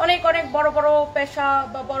অনেক অনেক বড় বড় পেশা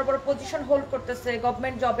বা বড় বড় পজিশন হোল্ড করতেছে,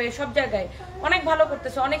 গভর্নমেন্ট জবে সব জায়গায় অনেক ভালো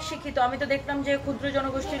করতেছে, অনেক শিক্ষিত। আমি তো দেখলাম যে ক্ষুদ্র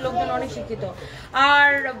জনগোষ্ঠীর লোকজন অনেক শিক্ষিত। আর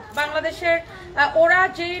বাংলাদেশের ওরা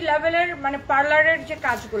যে লেভেলের মানে পার্লারের যে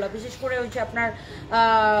কাজগুলো, বিশেষ করে ওই যে আপনার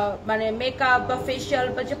মানে মেকআপ বা ফেশিয়াল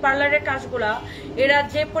বা যে পার্লারের কাজগুলা, এরা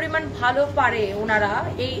যে পরিমাণ ভালো পারে ওনারা,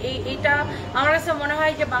 এইটা আমার কাছে মনে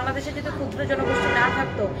হয় যে বাংলাদেশে যদি ক্ষুদ্র জনগোষ্ঠী না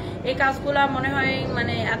থাকতো, এই কাজগুলা মনে হয়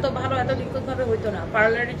মানে এত ভালো এত নিখুঁতভাবে হইতো না।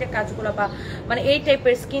 পার্লারের যে কাজগুলা বা মানে এই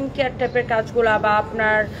টাইপের স্কিন কেয়ার টাইপের কাজগুলা, বা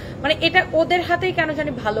আপনার মানে এটা ওদের হাতেই কেন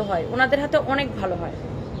জানি ভালো হয়, ওনাদের হাতে অনেক ভালো হয়।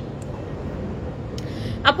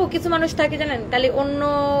 আপু, কিছু মানুষ থাকে জানেন, খালি অন্য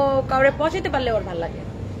কাউরে পচাইতে পারলে ওর ভালো লাগে।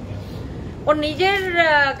 ওর নিজের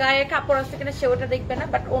গায়ে কাপড় আছে কিনা সে ওটা দেখবে না,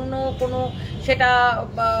 বাট অন্য কোনো সেটা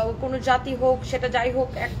কোনো জাতি হোক, সেটা যাই হোক,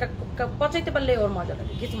 একটা পচাইতে পারলে ওর মজা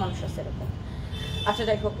লাগে। কিছু মানুষ আছে এরকম। আচ্ছা,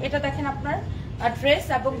 যাই হোক, এটা দেখেন আপনার ড্রেস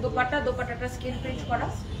এবং দোপাট্টাটা স্কিন প্রিন্ট করা,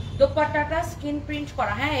 দোপাট্টাটা স্কিন প্রিন্ট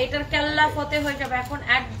করা। হ্যাঁ, এটার কেল্লা ফতে হয়ে যাবে এখন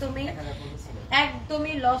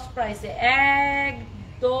একদমই লস প্রাইসে,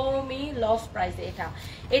 একদমই লস প্রাইসে।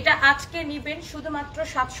 এটা আজকে নিবেন শুধুমাত্র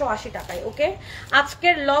 780 টাকায়। ওকে,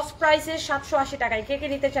 আজকের লস প্রাইসে 780 টাকায়। কে কে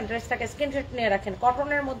নিতে চান ড্রেসটাকে স্ক্রিনশট নিয়ে রাখেন।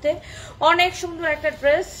 কটনের মধ্যে অনেক সুন্দর একটা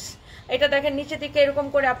ড্রেস। এটা দেখেন নিচে দিকে এরকম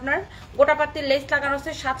করে আপনার গোটা পাত্তির লেস লাগানো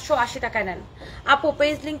আছে, 780 টাকায় নেন। আপু,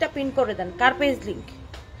 পেজ লিঙ্কটা পিন করে দেন। কার পেজ লিঙ্ক?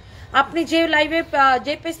 আপনি যে লাইভে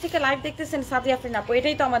যে পেজ থেকে লাইভ দেখতেছেন সাথী আফরিন আপু,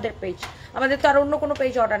 এটাই তো আমাদের পেজ। আমাদের তো আর অন্য কোনো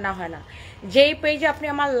পেজে অর্ডার না হয় না। যেই পেজে আপনি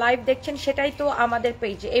আমার লাইভ দেখছেন সেটাই তো আমাদের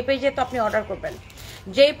পেজ। এই পেজে তো আপনি অর্ডার করবেন।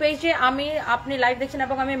 যেই পেজে আপনি লাইভ দেখছেন,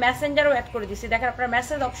 এবং আমি মেসেঞ্জারও অ্যাড করে দিচ্ছি, দেখেন আপনার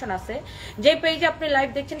মেসেজ অপশন আছে। যে পেজে আপনি লাইভ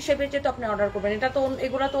দেখছেন সেই পেজে তো আপনি অর্ডার করবেন। এটা তো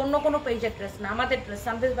এগুলো তো অন্য কোনো পেজের ড্রেস না, আমাদের ড্রেস,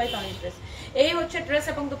 সানভেজ বাই তনির ড্রেস। এই হচ্ছে ড্রেস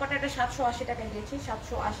এবং দুপাটা। এটা 780 টাকায় দিয়েছি,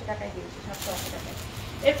 780 টাকায় দিয়েছি, 780 টাকায়।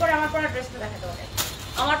 এরপরে আমার পরা ড্রেসটা দেখাতে হবে।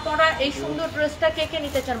 আমার পরা এই সুন্দর ড্রেসটা কে কে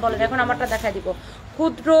নিতে চান বলেন। এখন আমারটা দেখাই দিব।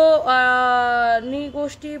 ক্ষুদ্র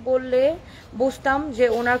নৃগোষ্ঠী বললে বুঝতাম যে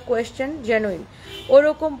ওনার কোয়েশ্চেন জেনুইন,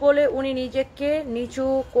 ওরকম বলে উনি নিজেকে নিচু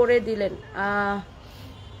করে দিলেন।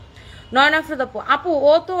 নয়না আফরোদ আপু,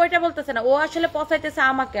 ও তো ওইটা বলতেছে না, ও আসলে পচাইতেছে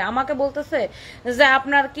আমাকে বলতেছে যে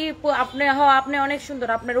আপনার কি আপনি অনেক সুন্দর,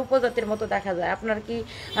 আপনার উপজাতির মতো দেখা যায়,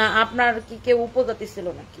 আপনার কি কেউ উপজাতি ছিল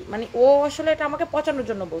নাকি, মানে ও আসলে এটা আমাকে পচানোর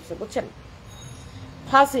জন্য বলছে, বুঝছেন।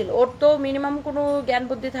 ফাসিল, ওর তো মিনিমাম কোনো জ্ঞান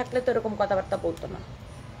বুদ্ধি থাকলে তো এরকম কথাবার্তা বলতো না।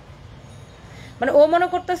 মানে ও মনে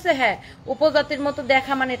করতেছে হ্যাঁ উপজাতির মতো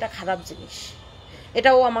দেখা মানে এটা খারাপ জিনিস, এটা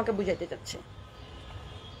ও আমাকে বুঝাইতে চাচ্ছে।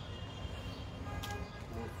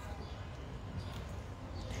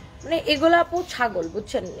 মানে এগুলা আপু ছাগল,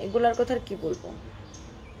 বুঝছেন, এগুলার কথা কি বলবো।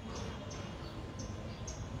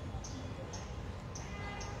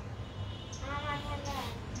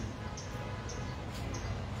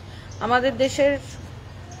 আমাদের দেশের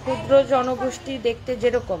ক্ষুদ্র জনগোষ্ঠী দেখতে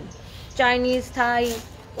যেরকম, চাইনিজ, থাই,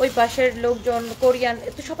 ওই পাশের লোকজন, কোরিয়ান,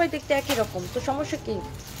 তো সবাই দেখতে একই রকম, তো সমস্যা কি?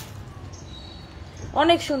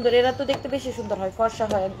 অনেক সুন্দর, এরা তো দেখতে বেশি সুন্দর হয়, ফর্সা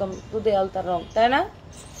হয়, একদম দুধে আলতার রং, তাই না?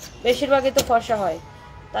 বেশিরভাগই তো ফর্সা হয়।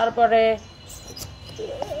 তারপরে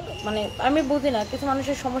মানে আমি বুঝি না কিছু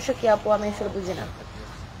মানুষের সমস্যা কি আপু, আমি আসলে বুঝি না।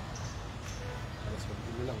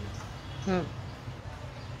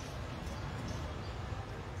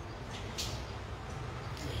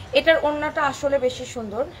 এটার ওড়নাটা আসলে বেশি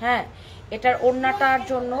সুন্দর। হ্যাঁ, এটার ওড়নাটার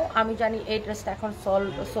জন্য আমি জানি এই ড্রেসটা এখন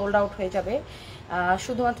সোল্ড আউট হয়ে যাবে।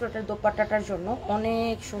 শুধুমাত্র এটার দোপাট্টাটার জন্য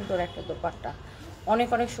অনেক সুন্দর একটা দোপাট্টা, অনেক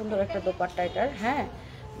অনেক সুন্দর একটা দোপাট্টা এটার। হ্যাঁ,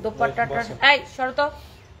 দোপাট্টাটার এই শরত,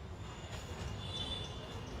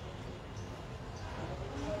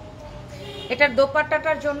 এটার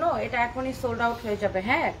দোপাট্টাটার জন্য এটা এখনই সোল্ড আউট হয়ে যাবে।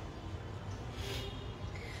 হ্যাঁ,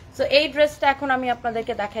 সো এই ড্রেসটা এখন আমি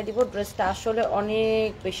আপনাদেরকে দেখাই দিব। ড্রেসটা আসলে অনেক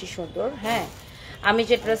বেশি সুন্দর। হ্যাঁ, আমি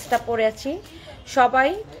যে ড্রেসটা পরে আছি সবাই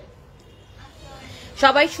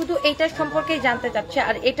শুধু এইটার সম্পর্কেই জানতে চাচ্ছে।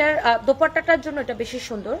 আর এটার দোপাট্টাটার জন্য এটা বেশি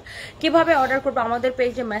সুন্দর। কিভাবে অর্ডার করবো? আমাদের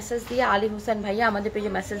পেজে মেসেজ দিয়ে, আলী হোসেন ভাইয়া আমাদের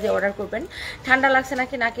পেজে মেসেজ দিয়ে অর্ডার করবেন। ঠান্ডা লাগছে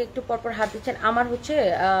নাকি, নাকি একটু পরপর হাত দিচ্ছেন? আমার হচ্ছে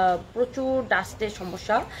প্রচুর ডাস্টের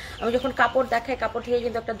সমস্যা। আমি যখন কাপড় দেখাই, কাপড় থেকে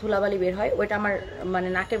কিন্তু একটা ধুলাবালি বের হয়, ওইটা আমার মানে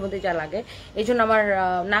নাকের মধ্যে যা লাগে, এই জন্য আমার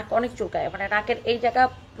নাক অনেক চুলকায়, মানে নাকের এই জায়গা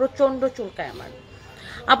প্রচণ্ড চুলকায় আমার।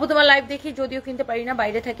 আপু তোমার লাইভ দেখি, যদিও কিনতে পারি না,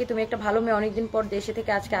 বাইরে থাকি। তুমি একটা ভালো মেয়ে, অনেকদিন পর দেশে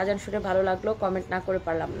থেকে আজকে আজান শুনে ভালো লাগলো, কমেন্ট না করে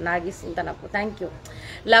পারলাম। নার্গিস সুলতান আপু, থ্যাংক ইউ,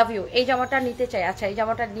 লাভ ইউ। এই জামাটা নিতে চাই। আচ্ছা, এই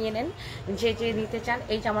জামাটা নিয়ে নেন যে যে নিতে চান।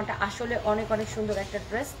 এই জামাটা আসলে অনেক অনেক সুন্দর একটা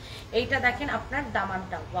ড্রেস। এইটা দেখেন আপনার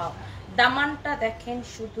দামানটা, ওয়াও, দামানটা দেখেন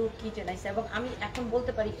শুধু কি জানাইছে। এবং আমি এখন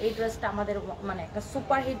বলতে পারি এই ড্রেসটা আমাদের মানে একটা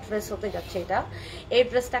সুপারহিট ড্রেস হতে যাচ্ছে। এই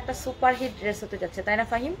ড্রেসটা একটা সুপারহিট ড্রেস হতে যাচ্ছে, তাই না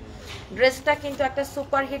ফাহিম? ড্রেসটা কিন্তু একটা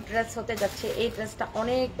সুপারহিট ড্রেস হতে যাচ্ছে। এই ড্রেসটা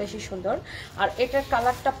অনেক বেশি সুন্দর। আর এটার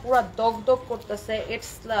কালারটা পুরো দগদগ করতেছে।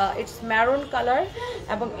 ইটস ম্যারুন কালার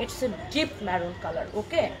এবং it's a deep maroon colour.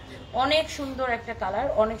 ওকে, অনেক সুন্দর একটা কালার,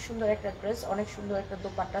 অনেক সুন্দর একটা ড্রেস, অনেক সুন্দর একটা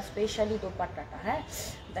দোপাট্টা, স্পেশালি দোপাট্টাটা। হ্যাঁ,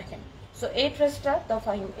 দেখেন। সো এই ড্রেসটা তো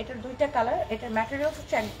ফাহিম, এটার দুইটা কালার। এটার ম্যাটেরিয়াল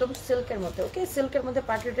হচ্ছে একদম সিল্কের মধ্যে। ওকে, সিল্কের মধ্যে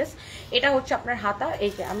পার্টি ড্রেস। এটা হচ্ছে আপনার হাতা,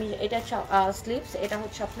 এই যে আমি এটা স্লিভস, এটা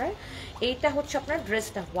হচ্ছে আপনার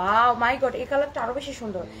ড্রেসটা। ওয়াও মাই গড, এই কালারটা আরো বেশি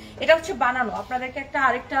সুন্দর। এটা হচ্ছে বানানো। আপনাদেরকে একটা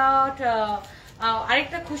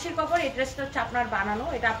আরেকটা খুশির খবর, এই ড্রেসটা হচ্ছে আপনার বানানো।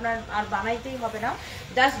 এটা আপনার আর বানাইতেই হবে না,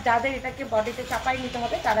 জাস্ট যাদের এটাকে বডিতে চাপাই নিতে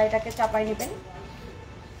হবে তারা এটাকে চাপাই নেবেন।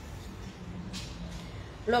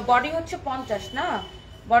 বডি হচ্ছে 50 না,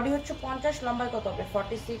 বডি হচ্ছে 50, লম্বায় কত হবে?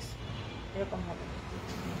 46 এরকম হবে।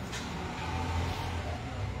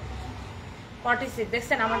 46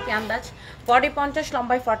 দেখছেন আমার কি আন্দাজ? বডি 50,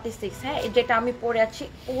 লম্বায় 46। হ্যাঁ, যেটা আমি পরে আছি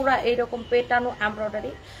পুরো এইরকম পেটানো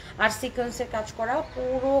এমব্রয়ডারি আর সিকোয়েন্সের কাজ করা,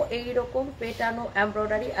 পুরো এইরকম পেটানো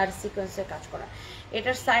এমব্রয়ডারি আর সিকোয়েন্সের কাজ করা।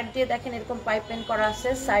 এটার সাইড দিয়ে দেখেন এরকম পাইপেন করা আছে,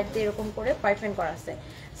 সাইড দিয়ে এরকম করে পাইপেন করা আছে,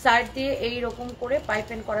 সাইড দিয়ে এইরকম করে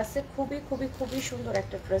পাইপেন করা আছে। খুবই খুবই খুবই সুন্দর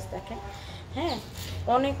একটা ড্রেস দেখেন। হ্যাঁ,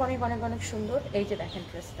 অনেক অনেক অনেক অনেক সুন্দর। এই যে দেখেন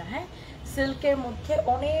ড্রেসটা, হ্যাঁ, সিল্কের মধ্যে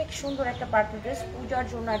অনেক সুন্দর একটা পার্টি ড্রেস, পূজার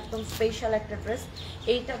জন্য একদম স্পেশাল একটা ড্রেস।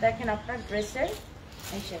 এইটা দেখেন আপনার ড্রেসের,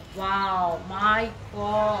 এই যে ওয়াও মাই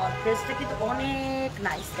গড, ড্রেসটা কিন্তু অনেক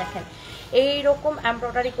নাইস। দেখেন এইরকম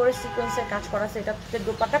এমব্রয়ডারি করে সিকোয়েন্সের কাজ করা আছে। এটা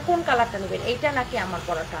দোপাট্টা কোন কালারটা নেবেন? এইটা নাকি আমার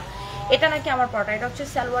পরাটা? এটা নাকি আমার পরাটা? এটা হচ্ছে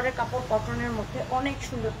সালোয়ারের কাপড়, কটনের মধ্যে, অনেক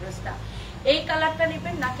সুন্দর ড্রেসটা। এই কালারটা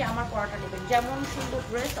নেবেন নাকি আমার পরাটা নেবেন? যেমন সুন্দর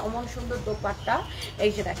ড্রেস অমন সুন্দর দোপাট্টা।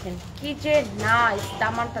 এই যে দেখেন কি যে নাইস,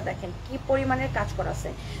 দামানটা দেখেন কি পরিমাণের কাজ করা আছে,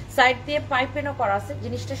 সাইড দিয়ে পাইপেনও করা আছে।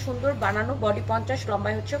 জিনিসটা সুন্দর বানানো। বডি 50,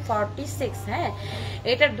 লম্বাই হচ্ছে 46। হ্যাঁ,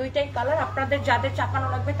 এটার দুইটাই কালার। আপনাদের যাদের চাপানো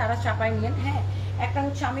লাগবে তারা চাপাই নিন। হ্যাঁ, একটা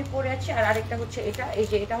হচ্ছে আমি পরে আছি আর আরেকটা হচ্ছে এটা। এই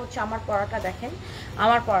যে এটা হচ্ছে আমার পরাটা, দেখেন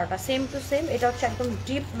আমার পরাটা সেম টু সেম। এটা হচ্ছে একদম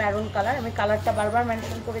ডিপ ম্যারুন কালার। আমি কালারটা বারবার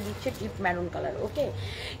মেনশন করে দিচ্ছি, ডিপ ম্যারুন কালার। ওকে,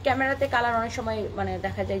 ক্যামেরাতে কালার অনেক সময় মানে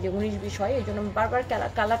দেখা যায় যে 19-20 হয়, এই জন্য আমি বারবার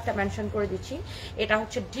কালারটা মেনশন করে দিচ্ছি। এটা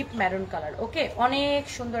হচ্ছে ডিপ ম্যারুন কালার। ওকে, অনেক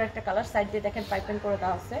সুন্দর একটা কালার। সাইড দিয়ে দেখেন পাইপেন করে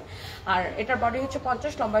দেওয়া আছে। আর এটার বডি হচ্ছে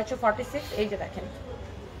 50, লম্বা হচ্ছে 46। এই যে দেখেন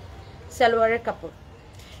সালোয়ারের কাপড়,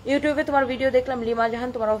 ইউটিউবে তোমার ভিডিও দেখলাম লিমা জাহান,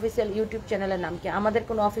 তোমার অফিসিয়াল ইউটিউব চ্যানেলের নাম কি? আমাদের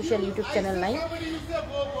কোনো অফিসিয়াল ইউটিউব চ্যানেল নাই,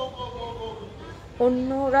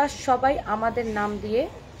 অন্যরা সবাই আমাদের নাম দিয়ে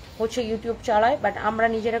হচ্ছে ইউটিউব চালায়, বাট আমরা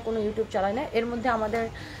নিজেরা কোনো ইউটিউব চালাই না। এর মধ্যে আমাদের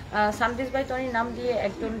সানভিজ ভাই তনির নাম দিয়ে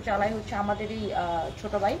একজন চালায়, হচ্ছে আমাদেরই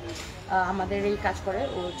ছোট ভাই, আমাদের এই কাজ করে,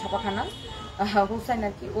 ও ছাপাখানা হুসাইন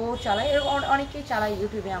আর কি, ও চালায়। এর অনেকেই চালায়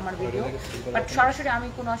ইউটিউবে আমার ভিডিও, বাট সরাসরি আমি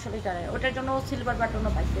কোনো আসলে চালাই। ওটার জন্য সিলভার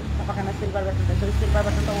বাটনও পাইছে, ছাপাখানা সিলভার বাটনটা, তো সিলভার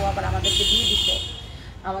বাটনটা ও আবার আমাদেরকে দিয়ে দিচ্ছে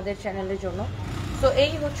আমাদের চ্যানেলের জন্য। তো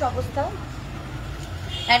এই হচ্ছে অবস্থা।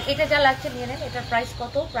 অ্যান্ড এটা যা লাগছে নিয়ে নেন। এটার প্রাইস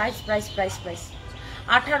কত? প্রাইস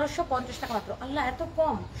 1850 টাকা মাত্র। আল্লাহ, এত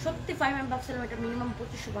কম! সত্যি 5mm ভাবছিলাম এটা মিনিমাম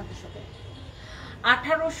 2550 হবে।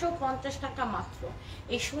 1850 টাকা মাত্র।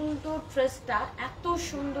 এই সুন্দর ড্রেসটা, এত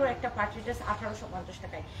সুন্দর একটা পার্টি ড্রেস 1850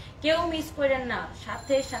 টাকায়। কেউ মিস করেন না,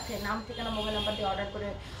 সাথে সাথে নাম, ঠিকানা, মোবাইল নাম্বার দিয়ে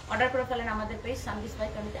অর্ডার করে ফেলেন আমাদের পেজ সানভিজ বাই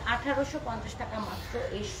তনিতে। 1850 টাকা মাত্র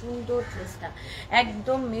এই সুন্দর ড্রেসটা,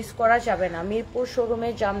 একদম মিস করা যাবে না। মিরপুর শোরুমে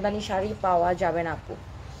জামদানি শাড়ি পাওয়া যাবে না আপু,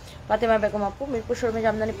 ফাতেমা বেগম আপু। মিরপুর শোরুমে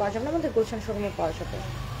জামদানি পাওয়া যাবে না, আমাদের গুলশান শোরুমে পাওয়া যাবে।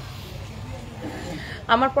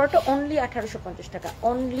 আমার পরটা অনলি 1850 টাকা,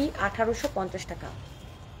 অনলি 1850 টাকা।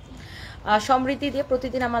 সমৃদ্ধি দিয়ে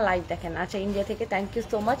প্রতিদিন আমার লাইভ দেখেন, আচ্ছা ইন্ডিয়া থেকে, thank you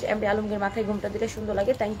so much. MD Alamgir মাথায় ঘুমটা দিলে সুন্দর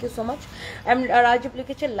লাগে, thank you so much. Rajib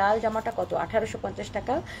লিখেছে লাল জামাটা কত? 1850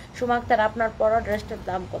 টাকা। সুমা আক্তার, আপনার পরা ড্রেসটার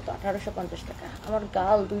দাম কত? 1850 টাকা। আমার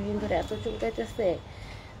গাল 2 দিন ধরে এত চুলকাইতেছে,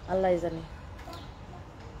 আল্লাহ জানে।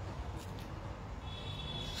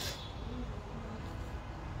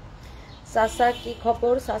 সাসা কি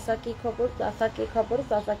খবর? সাসা কি খবর? সাসা কি খবর?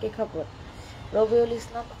 সাসা কি খবর? রবিউল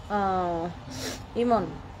ইসলাম ইমন,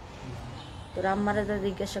 তোর আম্মারা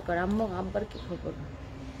জিজ্ঞাসা কর, আম্মু আব্বার কি খবর?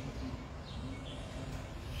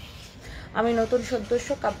 আমি নতুন সদস্য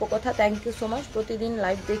Kabyakatha, thank you so much. প্রতিদিন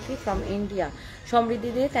লাইভ দেখি ফ্রম ইন্ডিয়া। সমৃদ্ধি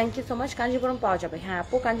দিয়ে thank you so much. Kanchipuram পাওয়া যাবে? হ্যাঁ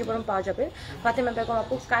আপু, কাঞ্জিপুরম পাওয়া যাবে। ফাতেমা বেগম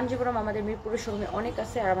আপু, কাঞ্জিপুরম আমাদের মিরপুরের শোরুমে অনেক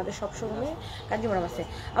আছে, আর আমাদের সব শোরুমে কাঞ্জিপুরম আছে।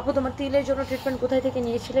 আপু, তোমার তিলের জন্য ট্রিটমেন্ট কোথায় থেকে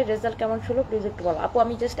নিয়েছিলে? রেজাল্ট কেমন ছিল প্লিজ একটু বলো। আপু,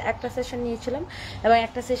 আমি জাস্ট একটা সেশন নিয়েছিলাম, এবং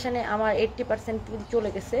একটা সেশনে আমার 80% তিল চলে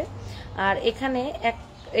গেছে। আর এখানে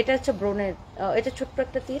এটা হচ্ছে ব্রণের, এটা ছোট্ট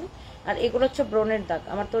একটা তিল, আর এগুলো হচ্ছে ব্রণের দাগ।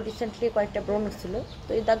 আমার তো রিসেন্টলি কয়েকটা ব্রণ ছিল,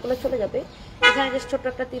 তো এই দাগগুলো চলে যাবে। এখানে জাস্ট ছোট্ট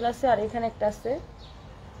একটা তিল আছে, আর এখানে একটা আছে,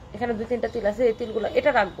 এখানে 2-3টা তিল আছে। এই তিলগুলো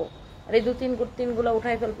এটা রাখবো, আর এই 2-3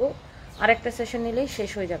 উঠাই ফেলবো, আর একটা সেশন নিলেই শেষ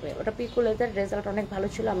হয়ে যাবে। ওটা পিকো লেজার, রেজাল্ট অনেক ভালো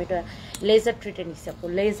ছিল। আমি এটা লেজার ট্রিটে নিচ্ছি আপু,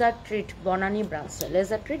 লেজার ট্রিট বনানী ব্রাঞ্চে,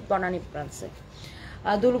 লেজার ট্রিট বনানী ব্রাঞ্চে।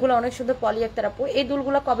 দুলগুলো অনেক সুন্দর, পলি একটা আপু। এই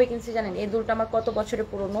দুলগুলো কবে কিনছি জানেন? এই দুলটা আমার কত বছরের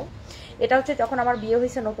পুরনো। এটা হচ্ছে যখন আমার বিয়ে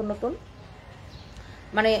হয়েছে নতুন নতুন,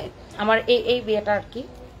 মানে আমার এই বিয়েটা আর কি,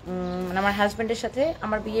 মানে আমার হাজব্যান্ডের সাথে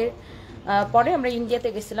আমার বিয়ের পরে আমরা ইন্ডিয়াতে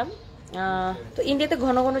গেছিলাম। তো ইন্ডিয়াতে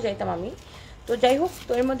ঘন ঘন যাইতাম আমি। তো যাই হোক,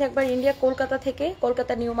 তো এর মধ্যে একবার ইন্ডিয়া,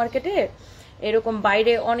 কলকাতা নিউ মার্কেটে এরকম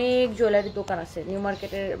বাইরে অনেক জুয়েলারির দোকান আছে নিউ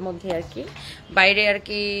মার্কেটের মধ্যে আর কি, বাইরে আর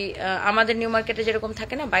কি আমাদের নিউ মার্কেটে যেরকম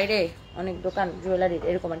থাকে না বাইরে অনেক দোকান জুয়েলারির,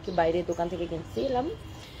 এরকম আর কি বাইরে দোকান থেকে কিনছিলাম।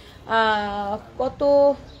 কত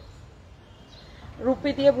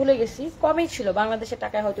রুপি দিয়ে ভুলে গেছি, কমই ছিল, বাংলাদেশের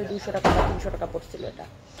টাকায় হয়তো 200 টাকা বা 300 টাকা পড়ছিল এটা।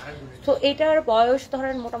 তো এটার বয়স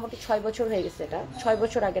ধরেন মোটামুটি 6 বছর হয়ে গেছে। এটা 6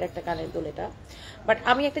 বছর আগের একটা কানের দুল এটা। বাট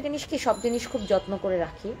আমি একটা জিনিস কি, সব জিনিস খুব যত্ন করে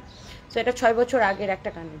রাখি। তো এটা 6 বছর আগের একটা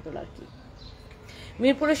কানের দুল আর কি।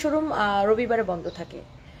 মিরপুরের শোরুম রবিবারে বন্ধ থাকে,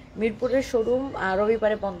 মিরপুরের শোরুম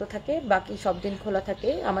রবিবারে বন্ধ থাকে, বাকি সব দিন খোলা থাকে।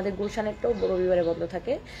 আমাদের গুলশানেরটাও রবিবারে বন্ধ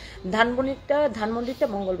থাকে, ধানমন্ডিরটা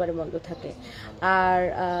মঙ্গলবারে বন্ধ থাকে। আর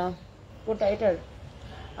কোনটা এটার,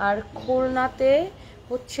 আর খুলনাতে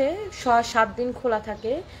হচ্ছে 7 দিন খোলা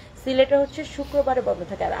থাকে, সিলেটে হচ্ছে শুক্রবারে বন্ধ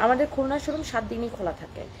থাকে। আর আমাদের খুলনা শোরুম 7 দিনই খোলা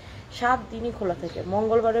থাকে, 7 দিনই খোলা থাকে,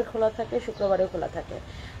 মঙ্গলবারে খোলা থাকে, শুক্রবারে খোলা থাকে।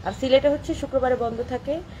 আর সিলেটে হচ্ছে শুক্রবারে বন্ধ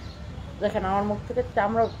থাকে। দেখেন আমার মুখ থেকে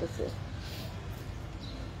চামড়া উঠতেছে,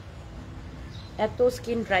 এত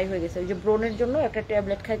স্কিন ড্রাই হয়ে গেছে। ওই যে ব্রণের জন্য একটা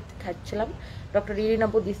ট্যাবলেট খাচ্ছিলাম, ডক্টর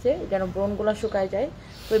ইরিনাবু দিছে যেন ব্রণগুলো শুকায় যায়।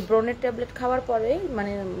 তো ওই ব্রণের ট্যাবলেট খাওয়ার পরে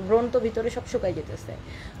মানে ব্রণ তো ভিতরে সব শুকাই যেতেছে,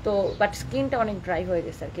 তো বাট স্কিনটা অনেক ড্রাই হয়ে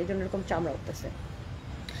গেছে আর কি, এই জন্য এরকম চামড়া উঠতেছে।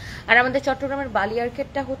 আর আমাদের চট্টগ্রামের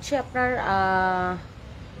বালিয়ারকেটটা হচ্ছে আপনার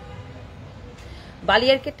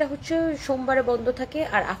বালিয়ারকেটটা হচ্ছে সোমবারে বন্ধ থাকে,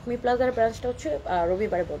 আর আফমি প্লাজার ব্রাঞ্চটা হচ্ছে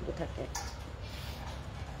রবিবারে বন্ধ থাকে।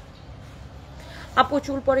 আপু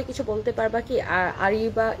চুল পরে কিছু বলতে পারবা কি?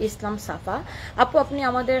 আরিবা ইসলাম সাফা আপু, আপনি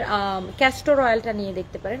আমাদের ক্যাস্টর অয়েলটা নিয়ে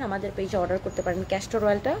দেখতে পারেন, আমাদের পেজে অর্ডার করতে পারেন।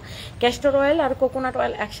 ক্যাস্টর অয়েল আর কোকোনাট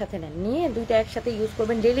অয়েল একসাথে নেন, নিয়ে দুইটা একসাথে ইউজ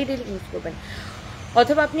করবেন, ডেলি ইউজ করবেন।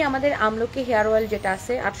 অথবা আপনি আমাদের আমলকি হেয়ার অয়েল যেটা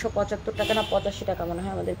আছে 875 টাকা না 85 টাকা মনে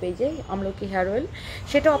হয় আমাদের পেজে, আমলকি হেয়ার অয়েল,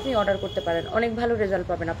 সেটাও আপনি অর্ডার করতে পারেন, অনেক ভালো রেজাল্ট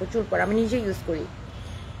পাবেন আপু চুল পরে। আমি নিজে ইউজ করি।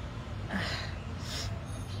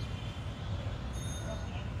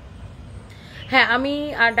 হ্যাঁ আমি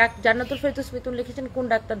জান্নাতুল ফেরদৌস মিতুল লিখেছেন কোন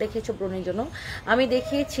ডাক্তার দেখিয়েছো ব্রণের জন্য। আমি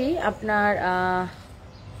দেখিয়েছি আপনার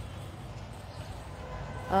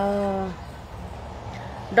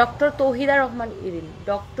doctor Tauhida Rahman Irin,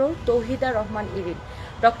 doctor Tauhida Rahman Irin,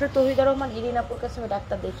 doctor Tauhida Rahman Irin আপুর কাছে আমি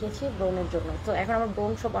ডাক্তার দেখিয়েছি ব্রণের জন্য। তো এখন আমার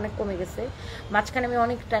ব্রণ সব অনেক কমে গেছে। মাঝখানে আমি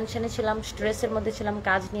অনেক টেনশনে ছিলাম, স্ট্রেসের মধ্যে ছিলাম,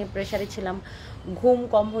 কাজ নিয়ে প্রেশারে ছিলাম, ঘুম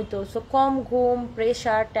কম হইতো। সো কম ঘুম,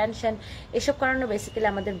 প্রেশার, টেনশন এসব কারণে বেসিক্যালি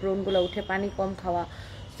আমাদের ব্রণগুলো উঠে, পানি কম খাওয়া।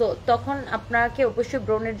 তো তখন আপনাকে অবশ্যই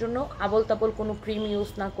ব্রণের জন্য আবল তাবল কোনো ক্রিম ইউজ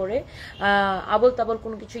না করে, আবল তাবল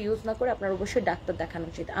কোনো কিছু ইউজ না করে আপনার অবশ্যই ডাক্তার দেখানো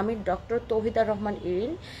উচিত। আমি ডক্টর তৌহিদা রহমান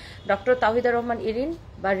ইরিন, ডক্টর তাহিদা রহমান ইরিন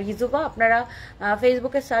বা রিজুবা আপনারা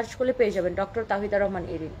ফেসবুকে সার্চ করলে পেয়ে যাবেন। ডক্টর তাহিদা রহমান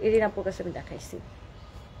ইরিন, ইরিন আপুর কাছে আমি দেখাইছি।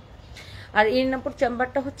 আর ইরিন আপুর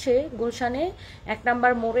চেম্বারটা হচ্ছে গুলশানে 1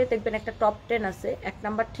 নাম্বার মোড়ে, দেখবেন একটা টপ 10 আছে, 1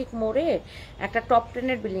 নাম্বার ঠিক মোড়ে একটা টপ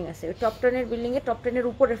 10-এর বিল্ডিং আছে। ওই টপ 10-এর বিল্ডিংয়ে টপ 10-এর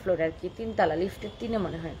উপরের ফ্লোরে আর কি, 3 তলা, লিফটের 3-এ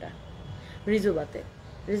মনে হয় এটা, রিজুবাতে,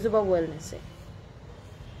 রিজুবা ওয়েলনেসে।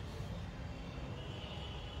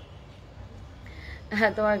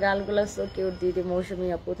 হ্যাঁ তোমার গালগুলো সো কিউট দিদি মৌসুমি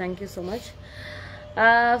আপু, thank you so much.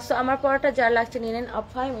 So আমার পড়াটা যার লাগছে নিয়ে নেন।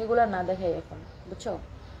 আফাইম এগুলো না দেখাই এখন, বুঝছো,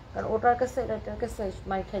 কারণ ওটার কাছে এটার কাছে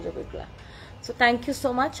মাই খাই যাবে এগুলা। So thank you so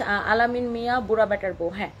much. আলামিন মিয়া, বুড়া বেটার বউ,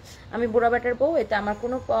 হ্যাঁ আমি বুড়া বেটার বউ, এতে আমার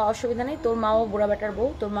কোনো অসুবিধা নেই। তোর মাও বুড়া বেটার বউ,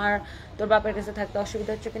 তোর বাপের কাছে থাকতে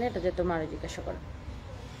অসুবিধা হচ্ছে কিনা এটা যে তোর মারে জিজ্ঞাসা করো।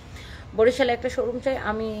 বরিশালে একটা শোরুম চাই,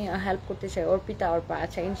 আমি হেল্প করতে চাই, অর্পিতা অর্পা,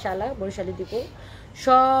 আচ্ছা ইনশাল্লাহ বরিশালে দিব।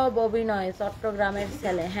 সব অভিনয় চট্টগ্রামের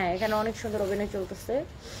ছেলে, হ্যাঁ এখানে অনেক সুন্দর অভিনয় চলতেছে।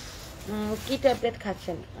 কি ট্যাবলেট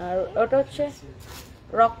খাচ্ছেন? আর ওটা হচ্ছে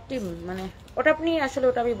রকটিম, মানে ওটা আপনি আসলে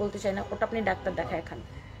ওটা আমি বলতে চাই না, ওটা আপনি ডাক্তার দেখায় খান।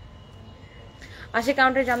 80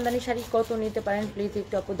 কাউন্টের জামদানি শাড়ি কত নিতে পারেন প্লিজ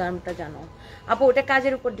একটু আপু দামটা জানো। আপু ওটা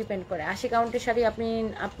কাজের উপর ডিপেন্ড করে। 80 কাউন্টের শাড়ি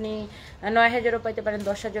আপনি 9000ও পাইতে পারেন,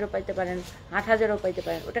 10,000ও পাইতে পারেন, 8,000ও পাইতে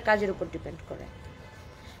পারেন, ওটা কাজের উপর ডিপেন্ড করে।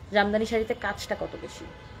 জামদানি শাড়িতে কাজটা কত বেশি।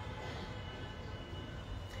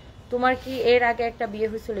 তোমার কি এর আগে একটা বিয়ে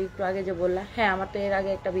হয়েছিল একটু আগে যে বললা? হ্যাঁ আমার তো এর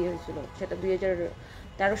আগে একটা বিয়ে হয়েছিল, সেটা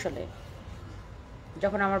 2013 সালে,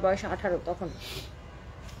 যখন আমার বয়স 18 তখন।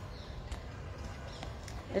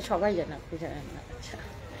 সবাই জানে, আপনি জানেন না? আচ্ছা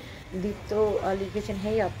দীপ্ত লিখেছেন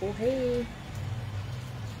হেই আপু, হেই।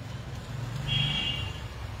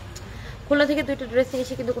 খুলনা থেকে 2টা ড্রেস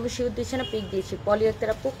নিয়েছি কিন্তু কোনো শিউর দিচ্ছে না, পিক দিয়েছি। পলি আক্তার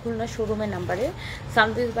আপু খুলনা শোরুমের নাম্বারে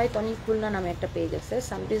সানভিজ বাই তনি খুলনা নামে একটা পেজ আছে,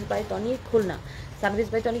 সানভিজ বাই তনি খুলনা, সানভিজ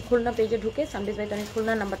বাই তনি খুলনা পেজে ঢুকে সানভিজ বাই তনি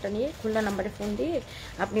খুলনা নাম্বারটা নিয়ে খুলনা নাম্বারে ফোন দিয়ে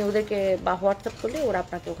আপনি ওদেরকে বা হোয়াটসঅ্যাপ করলে ওরা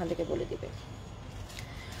আপনাকে ওখান থেকে বলে দিবে।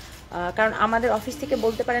 কারণ আমাদের অফিস থেকে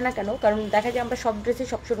বলতে পারে না কেন, কারণ দেখা যায় আমরা সব ড্রেসই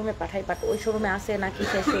সব শোরুমে পাঠাই, বাট ওই শোরুমে আসে নাকি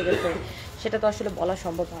শেষ হয়ে গেছে সেটা তো আসলে বলা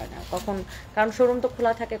সম্ভব হয় না কখন, কারণ শোরুম তো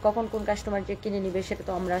খোলা থাকে, কখন কোন কাস্টমার যে কিনে নিবে সেটা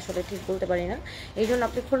তো আমরা আসলে ঠিক বলতে পারি না। এই জন্য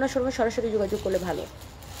আপনি খুলনা শোরুমে সরাসরি যোগাযোগ করলে ভালো।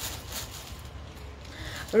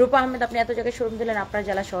 রূপা আহমেদ আপনি এত জায়গায় শোরুম দিলেন আপনার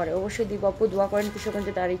জেলা শহরে, অবশ্যই দিব আপু, দোয়া করেন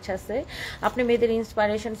কিশোরগঞ্জে তার ইচ্ছা আছে। আপনি মেয়েদের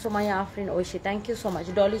inspiration, Somaiya Afrin Oishi, thank you so much.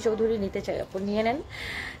 Dolly Chowdhury নিতে চাই আপু, নিয়ে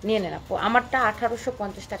নেন আপু। আমারটা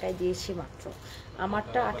 1850 টাকায় দিয়েছি মাত্র,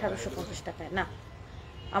 আমারটা 1850 টাকায়, না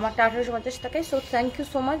আমারটা 1850 টাকায়। So thank you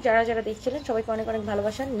so much যারা যারা দেখছিলেন, সবাইকে অনেক অনেক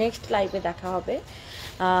ভালোবাসা। নেক্সট লাইভে দেখা হবে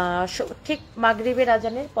ঠিক মাগরিবের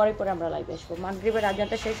আজানের পরে পরে আমরা লাইভে আসবো, মাগরিবের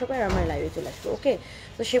আজানটা শেষ হবে আর আমরা লাইভে চলে আসবো। ওকে,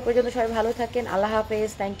 তো সে পর্যন্ত সবাই ভালো থাকেন, আল্লাহ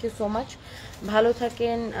হাফেজ, থ্যাংক ইউ সো মাচ, ভালো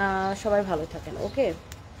থাকেন সবাই, ভালো থাকেন। ওকে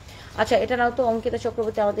আচ্ছা এটা নাও তো, অঙ্কিতা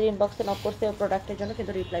চক্রবর্তী আমাদের ইনবক্সে নক করতে প্রোডাক্টের জন্য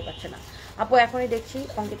কিন্তু রিপ্লাই পাচ্ছে না আপু, এখনই দেখছি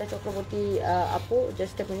অঙ্কিতা চক্রবর্তী আপু,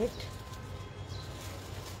 just a minute.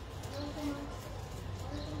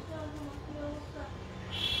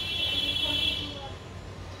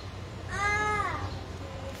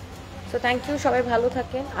 So thank you, সবাই ভালো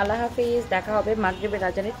থাকেন, আল্লাহ হাফিজ, দেখা হবে মাগরিবের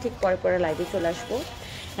আজানের ঠিক পরে পরে লাইভে চলে আসবো।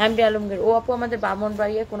 এমডি আলমগীর, ও আপু আমাদের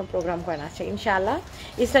ব্রাহ্মণবাড়িয়ায় কোনো প্রোগ্রাম করে না, আচ্ছা ইনশাআল্লাহ।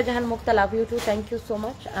 ইসরা জাহান মুক্তা, love you two, thank you so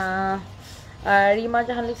much. Rima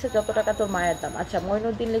জাহান লিখছে যত টাকা তোর মায়ের দাম, আচ্ছা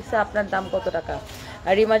মইনুদ্দিন লিখছে আপনার দাম কত টাকা,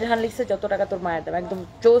 রিমা জাহান লিখছে যত টাকা তোর মায়ের দাম, একদম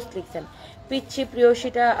জোস লিখছেন। পিচ্ছি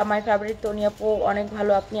প্রিয়সীটা মাই ফেভারিট, তনি আপু অনেক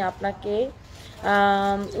ভালো, আপনি আপনাকে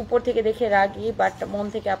উপর থেকে দেখে রাগি বাট মন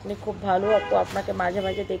থেকে আপনি খুব ভালো আপু, আপনাকে মাঝে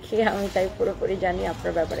মাঝে দেখে আমি তাই পুরোপুরি জানি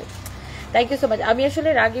আপনার ব্যাপারে, থ্যাংক ইউ সো মাচ। আমি আসলে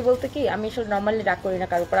রাগি বলতে কি, আমি আসলে নর্মালি রাগ করি না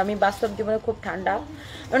কারোর উপর, আমি বাস্তব জীবনে খুব ঠান্ডা,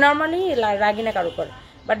 নর্মালি রাগি না কারোর উপর,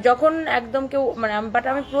 বাট যখন একদম কেউ মানে বাট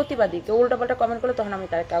আমি প্রতিবাদী, কেউ উল্টাপাল্টা কমেন্ট করলে তখন আমি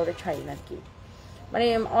তার কাউরে ছাড়ি না আর কি, মানে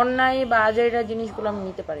অন্যায় বা আজেরা জিনিসগুলো আমি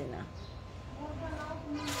নিতে পারি না।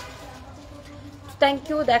 থ্যাংক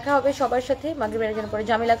ইউ, দেখা হবে সবার সাথে মাগরিবের আজান পরে।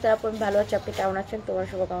 জামিল আক্তার আপু আমি ভালো আছি, আপনি কেমন আছেন? তোমার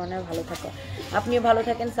শুভকামনায় ভালো থাকো, আপনিও ভালো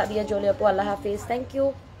থাকেন। সাদিয়া জলি আপু আল্লাহ হাফিজ, থ্যাংক ইউ।